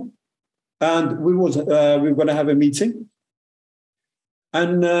normal. And we were going to have a meeting.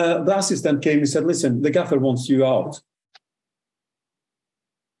 And the assistant came and said, listen, the Gaffer wants you out.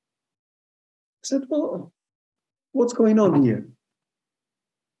 I said, well, what's going on here?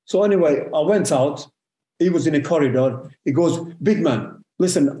 So anyway, I went out. He was in a corridor. He goes, big man,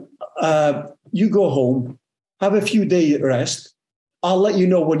 listen, you go home, have a few days rest. I'll let you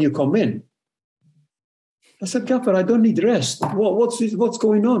know when you come in. I said, Gaffer, I don't need rest. What's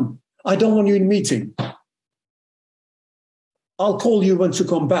going on? I don't want you in meeting. I'll call you when to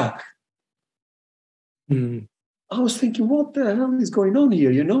come back. I was thinking, what the hell is going on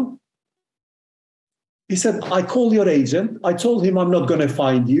here, He said, I call your agent. I told him I'm not going to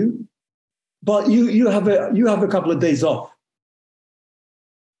find you, but you have a couple of days off.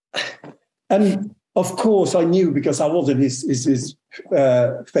 And of course, I knew because I wasn't his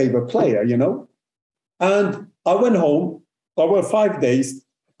favorite player, And I went home. I worked 5 days.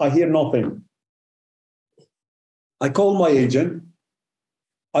 I hear nothing. I called my agent.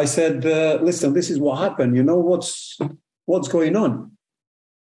 I said, listen, this is what happened. What's going on?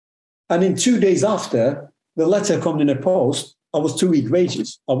 And in 2 days after, the letter come in a post. I was 2 week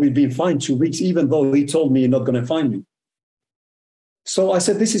wages. I will be fined 2 weeks, even though he told me you're not going to find me. So I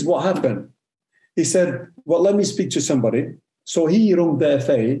said, this is what happened. He said, well, let me speak to somebody. So he rang the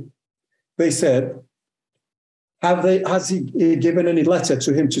FA. They said, has he given any letter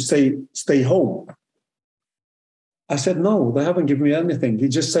to him to say, stay home? I said, no, they haven't given me anything. He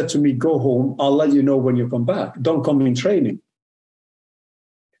just said to me, go home. I'll let you know when you come back. Don't come in training.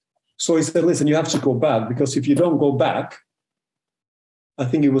 So he said, listen, you have to go back, because if you don't go back, I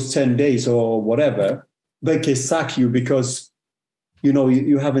think it was 10 days or whatever, they can sack you because,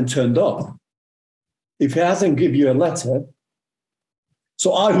 you haven't turned up. If he hasn't given you a letter.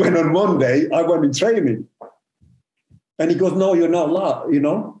 So I went on Monday, I went in training. And he goes, no, you're not allowed,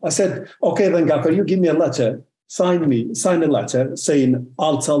 I said, okay, then Gaffer, you give me a letter, sign a letter saying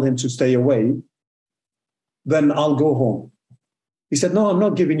I'll tell him to stay away. Then I'll go home. He said, no, I'm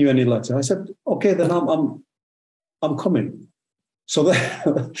not giving you any letter. I said, okay, then I'm coming. So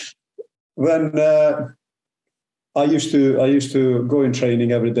then I used to go in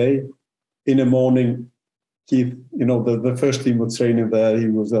training every day. In the morning, Keith, the first team was training there. He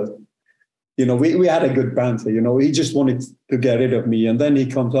was, we had a good banter. He just wanted to get rid of me, and then he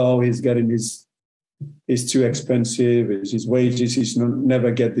comes, he's getting he's too expensive. His wages, he's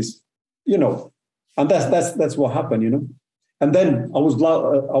never get this, and that's what happened, And then I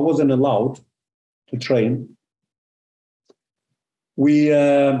wasn't allowed to train. We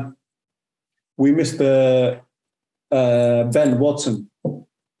missed Ben Watson.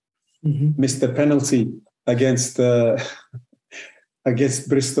 Missed the penalty against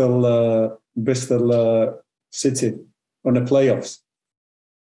Bristol City on the playoffs.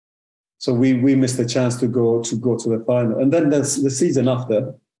 So we missed the chance to go to the final. And then the season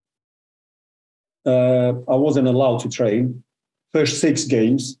after, I wasn't allowed to train. First 6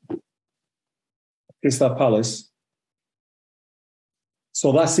 games, Crystal Palace.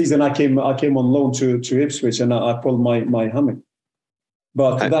 So that season I came on loan to Ipswich, and I pulled my hammy.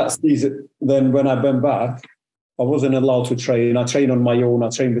 But that season, then when I went back, I wasn't allowed to train. I trained on my own. I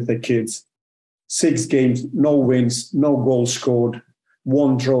trained with the kids. 6 games, no wins, no goals scored,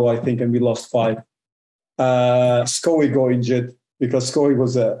 1 draw, I think, and we lost 5. Scoey got injured because Scoey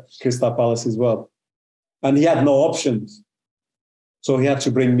was at Crystal Palace as well. And he had no options. So he had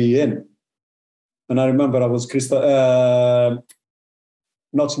to bring me in. And I remember I was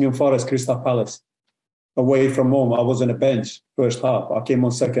Nottingham Forest, Crystal Palace. Away from home, I was on a bench first half. I came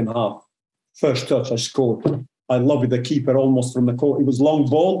on second half. First touch, I scored. I lobbied the keeper almost from the court. It was long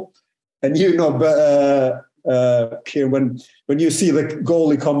ball. And Kieran, when you see the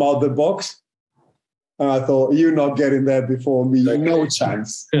goalie come out the box, I thought, you're not getting there before me. No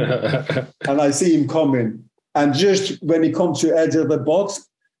chance. And I see him coming. And just when he comes to edge of the box,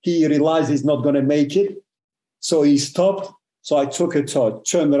 he realized he's not going to make it. So he stopped. So I took a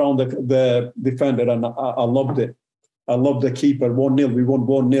touch, turned around the defender, and I loved it. I loved the keeper. 1-0. We won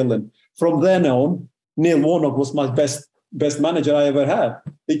 1-0. And from then on, Neil Warnock was my best manager I ever had.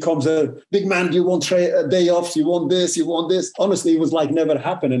 He comes, big man, you want a day off? You want this? You want this? Honestly, it was like never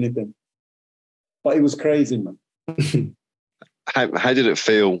happened anything. But it was crazy, man. How did it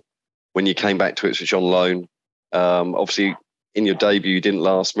feel when you came back to Ipswich on loan? Obviously, in your debut, you didn't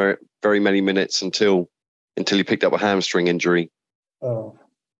last very many minutes until you picked up a hamstring injury.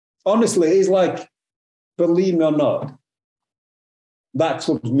 Honestly, it's like, believe me or not, that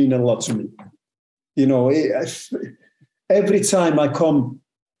would mean a lot to me. Every time I come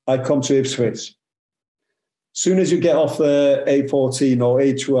to Ipswich, soon as you get off the A14 or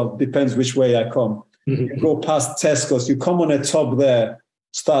A12, depends which way I come. You go past Tesco's, you come on the top there,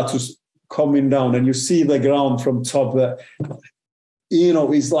 start to coming down, and you see the ground from top there.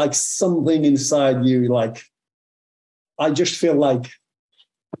 It's like something inside you, like, I just feel like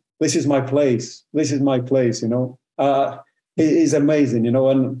this is my place. This is my place, It is amazing, and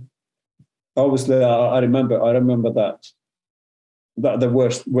obviously I remember that the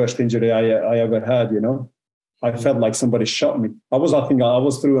worst injury I ever had, I felt like somebody shot me. I think I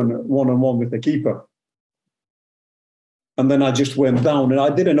was through one-on-one with the keeper. And then I just went down, and I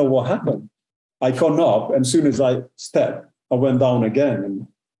didn't know what happened. I caught up, and as soon as I stepped, I went down again, and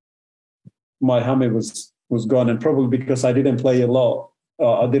my hammy was gone. And probably because I didn't play a lot,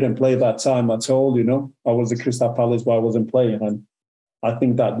 I didn't play that time at all. I was at Crystal Palace, but I wasn't playing, and I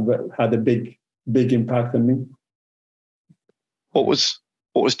think that had a big impact on me. What was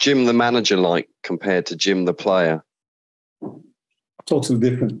Jim the manager like compared to Jim the player? Totally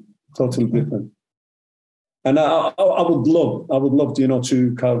different. And I would love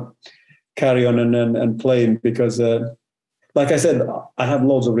to carry on and playing, because like I said, I have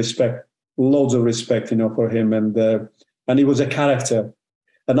loads of respect for him, and he was a character.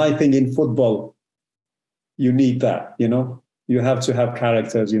 And I think in football, you need that, you have to have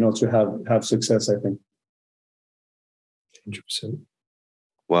characters, to have success, I think. 100%.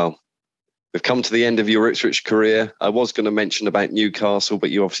 Well, we've come to the end of your Ipswich career. I was going to mention about Newcastle,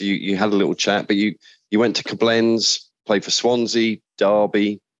 but you obviously you had a little chat. But you went to Koblenz, played for Swansea,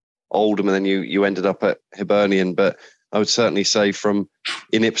 Derby, Oldham, and then you ended up at Hibernian. But I would certainly say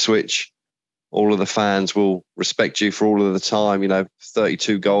in Ipswich, all of the fans will respect you for all of the time.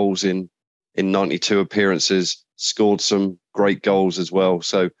 32 goals in 92 appearances, scored some great goals as well.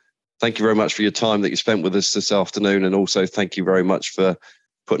 So thank you very much for your time that you spent with us this afternoon. And also thank you very much for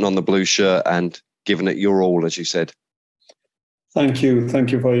putting on the blue shirt and giving it your all, as you said. Thank you.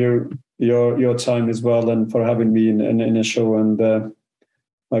 Thank you for your time as well, and for having me in a show. And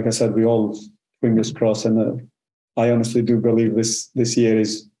like I said, we all fingers crossed. And I honestly do believe this year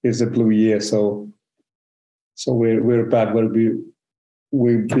is a blue year. So we're back where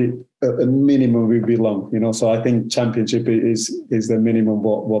we be a minimum we belong. So I think championship is the minimum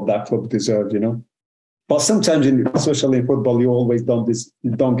what that club deserves. But sometimes, especially in football, you always don't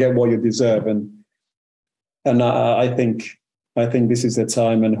get what you deserve, and I think this is the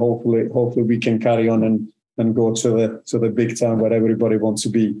time, and hopefully we can carry on and go to the big time where everybody wants to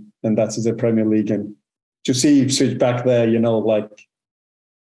be, and that is the Premier League. And to see Ipswich back there,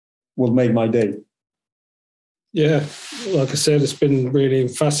 will make my day. Yeah, like I said, it's been really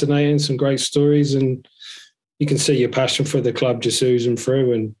fascinating, some great stories, and you can see your passion for the club just oozing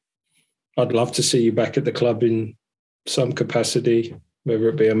through. And I'd love to see you back at the club in some capacity, whether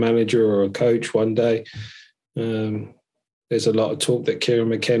it be a manager or a coach one day. There's a lot of talk that Kieran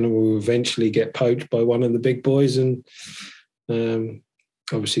McKenna will eventually get poached by one of the big boys, and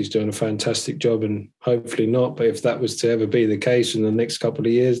obviously he's doing a fantastic job, and hopefully not. But if that was to ever be the case in the next couple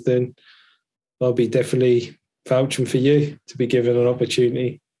of years, then I'll be definitely vouching for you to be given an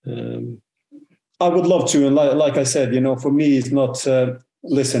opportunity. I would love to, and like I said, for me, it's not.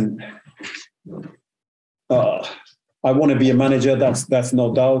 Listen, I want to be a manager. That's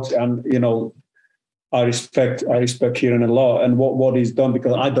no doubt, and I respect Kieran a lot, and what he's done,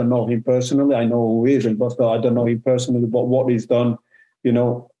 because I don't know him personally. I know who he is, but I don't know him personally. But what he's done,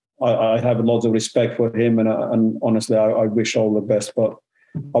 I have a lot of respect for him, and honestly, I wish all the best. But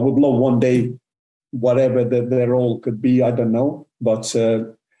I would love one day, whatever their role could be, I don't know. But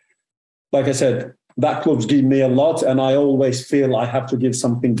like I said, that club's given me a lot, and I always feel I have to give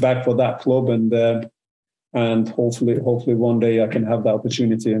something back for that club, and hopefully one day I can have the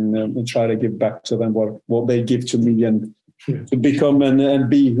opportunity and try to give back to them what they give to me, and to become and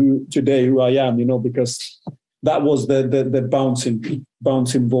be who I am, because that was the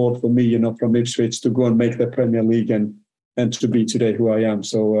bouncing board for me, from Ipswich to go and make the Premier League and to be today who I am.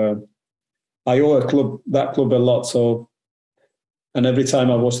 So I owe that club a lot. So, and every time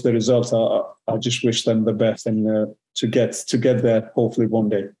I watch the results, I just wish them the best, and to get there hopefully one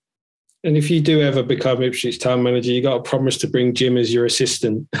day. And if you do ever become Ipswich town manager, you got to promise to bring Jim as your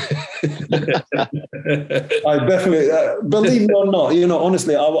assistant. I definitely believe it or not.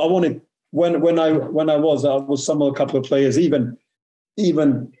 Honestly, I wanted when I was some of a couple of players, even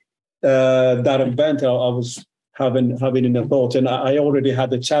Darren Bent, I was having in a thought, and I already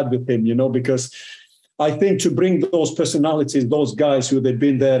had a chat with him, because I think to bring those personalities, those guys who they've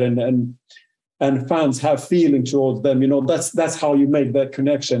been there, and fans have feeling towards them, that's how you make that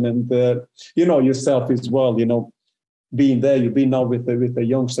connection. And yourself as well, being there, you've been now with the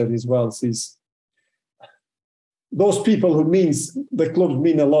youngster as well. Those people who means the clubs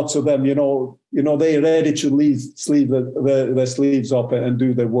mean a lot to them, they're ready to sleeve their sleeves up and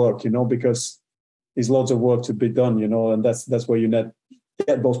do their work, because there's lots of work to be done, and that's where you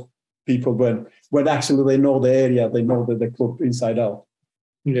get those people when actually they know the area, they know the club inside out.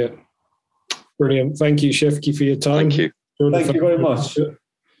 Yeah. Brilliant. Thank you, Shefki, for your time. Thank you. Thank you very much.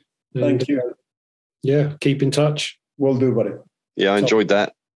 Thank you. Yeah, keep in touch. Will do, buddy. Yeah, I enjoyed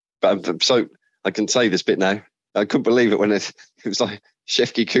that. But so I can say this bit now. I couldn't believe it when it was like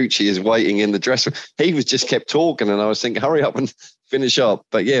Shefki Kuqi is waiting in the dressing room. He was just kept talking, and I was thinking, hurry up and finish up.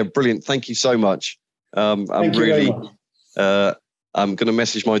 But yeah, brilliant. Thank you so much. I'm going to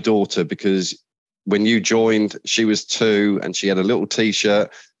message my daughter, because when you joined, she was 2, and she had a little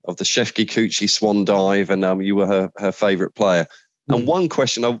T-shirt of the Shefki Kuqi swan dive, and you were her favourite player. And one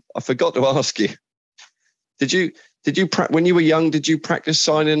question I forgot to ask you: Did you when you were young? Did you practice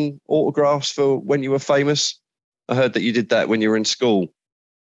signing autographs for when you were famous? I heard that you did that when you were in school.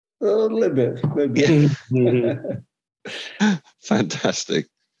 A little bit. Fantastic,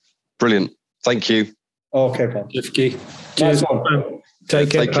 brilliant. Thank you. Okay, Paul. Shefki. Cheers. Nice one.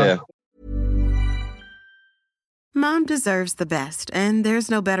 Take care. Mom deserves the best, and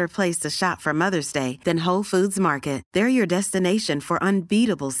there's no better place to shop for Mother's Day than Whole Foods Market. They're your destination for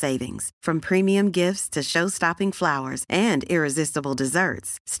unbeatable savings, from premium gifts to show-stopping flowers and irresistible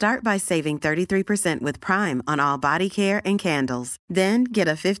desserts. Start by saving 33% with Prime on all body care and candles. Then get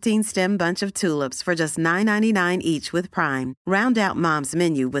a 15-stem bunch of tulips for just $9.99 each with Prime. Round out Mom's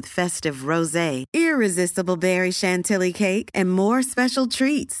menu with festive rosé, irresistible berry chantilly cake, and more special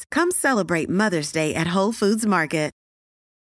treats. Come celebrate Mother's Day at Whole Foods Market.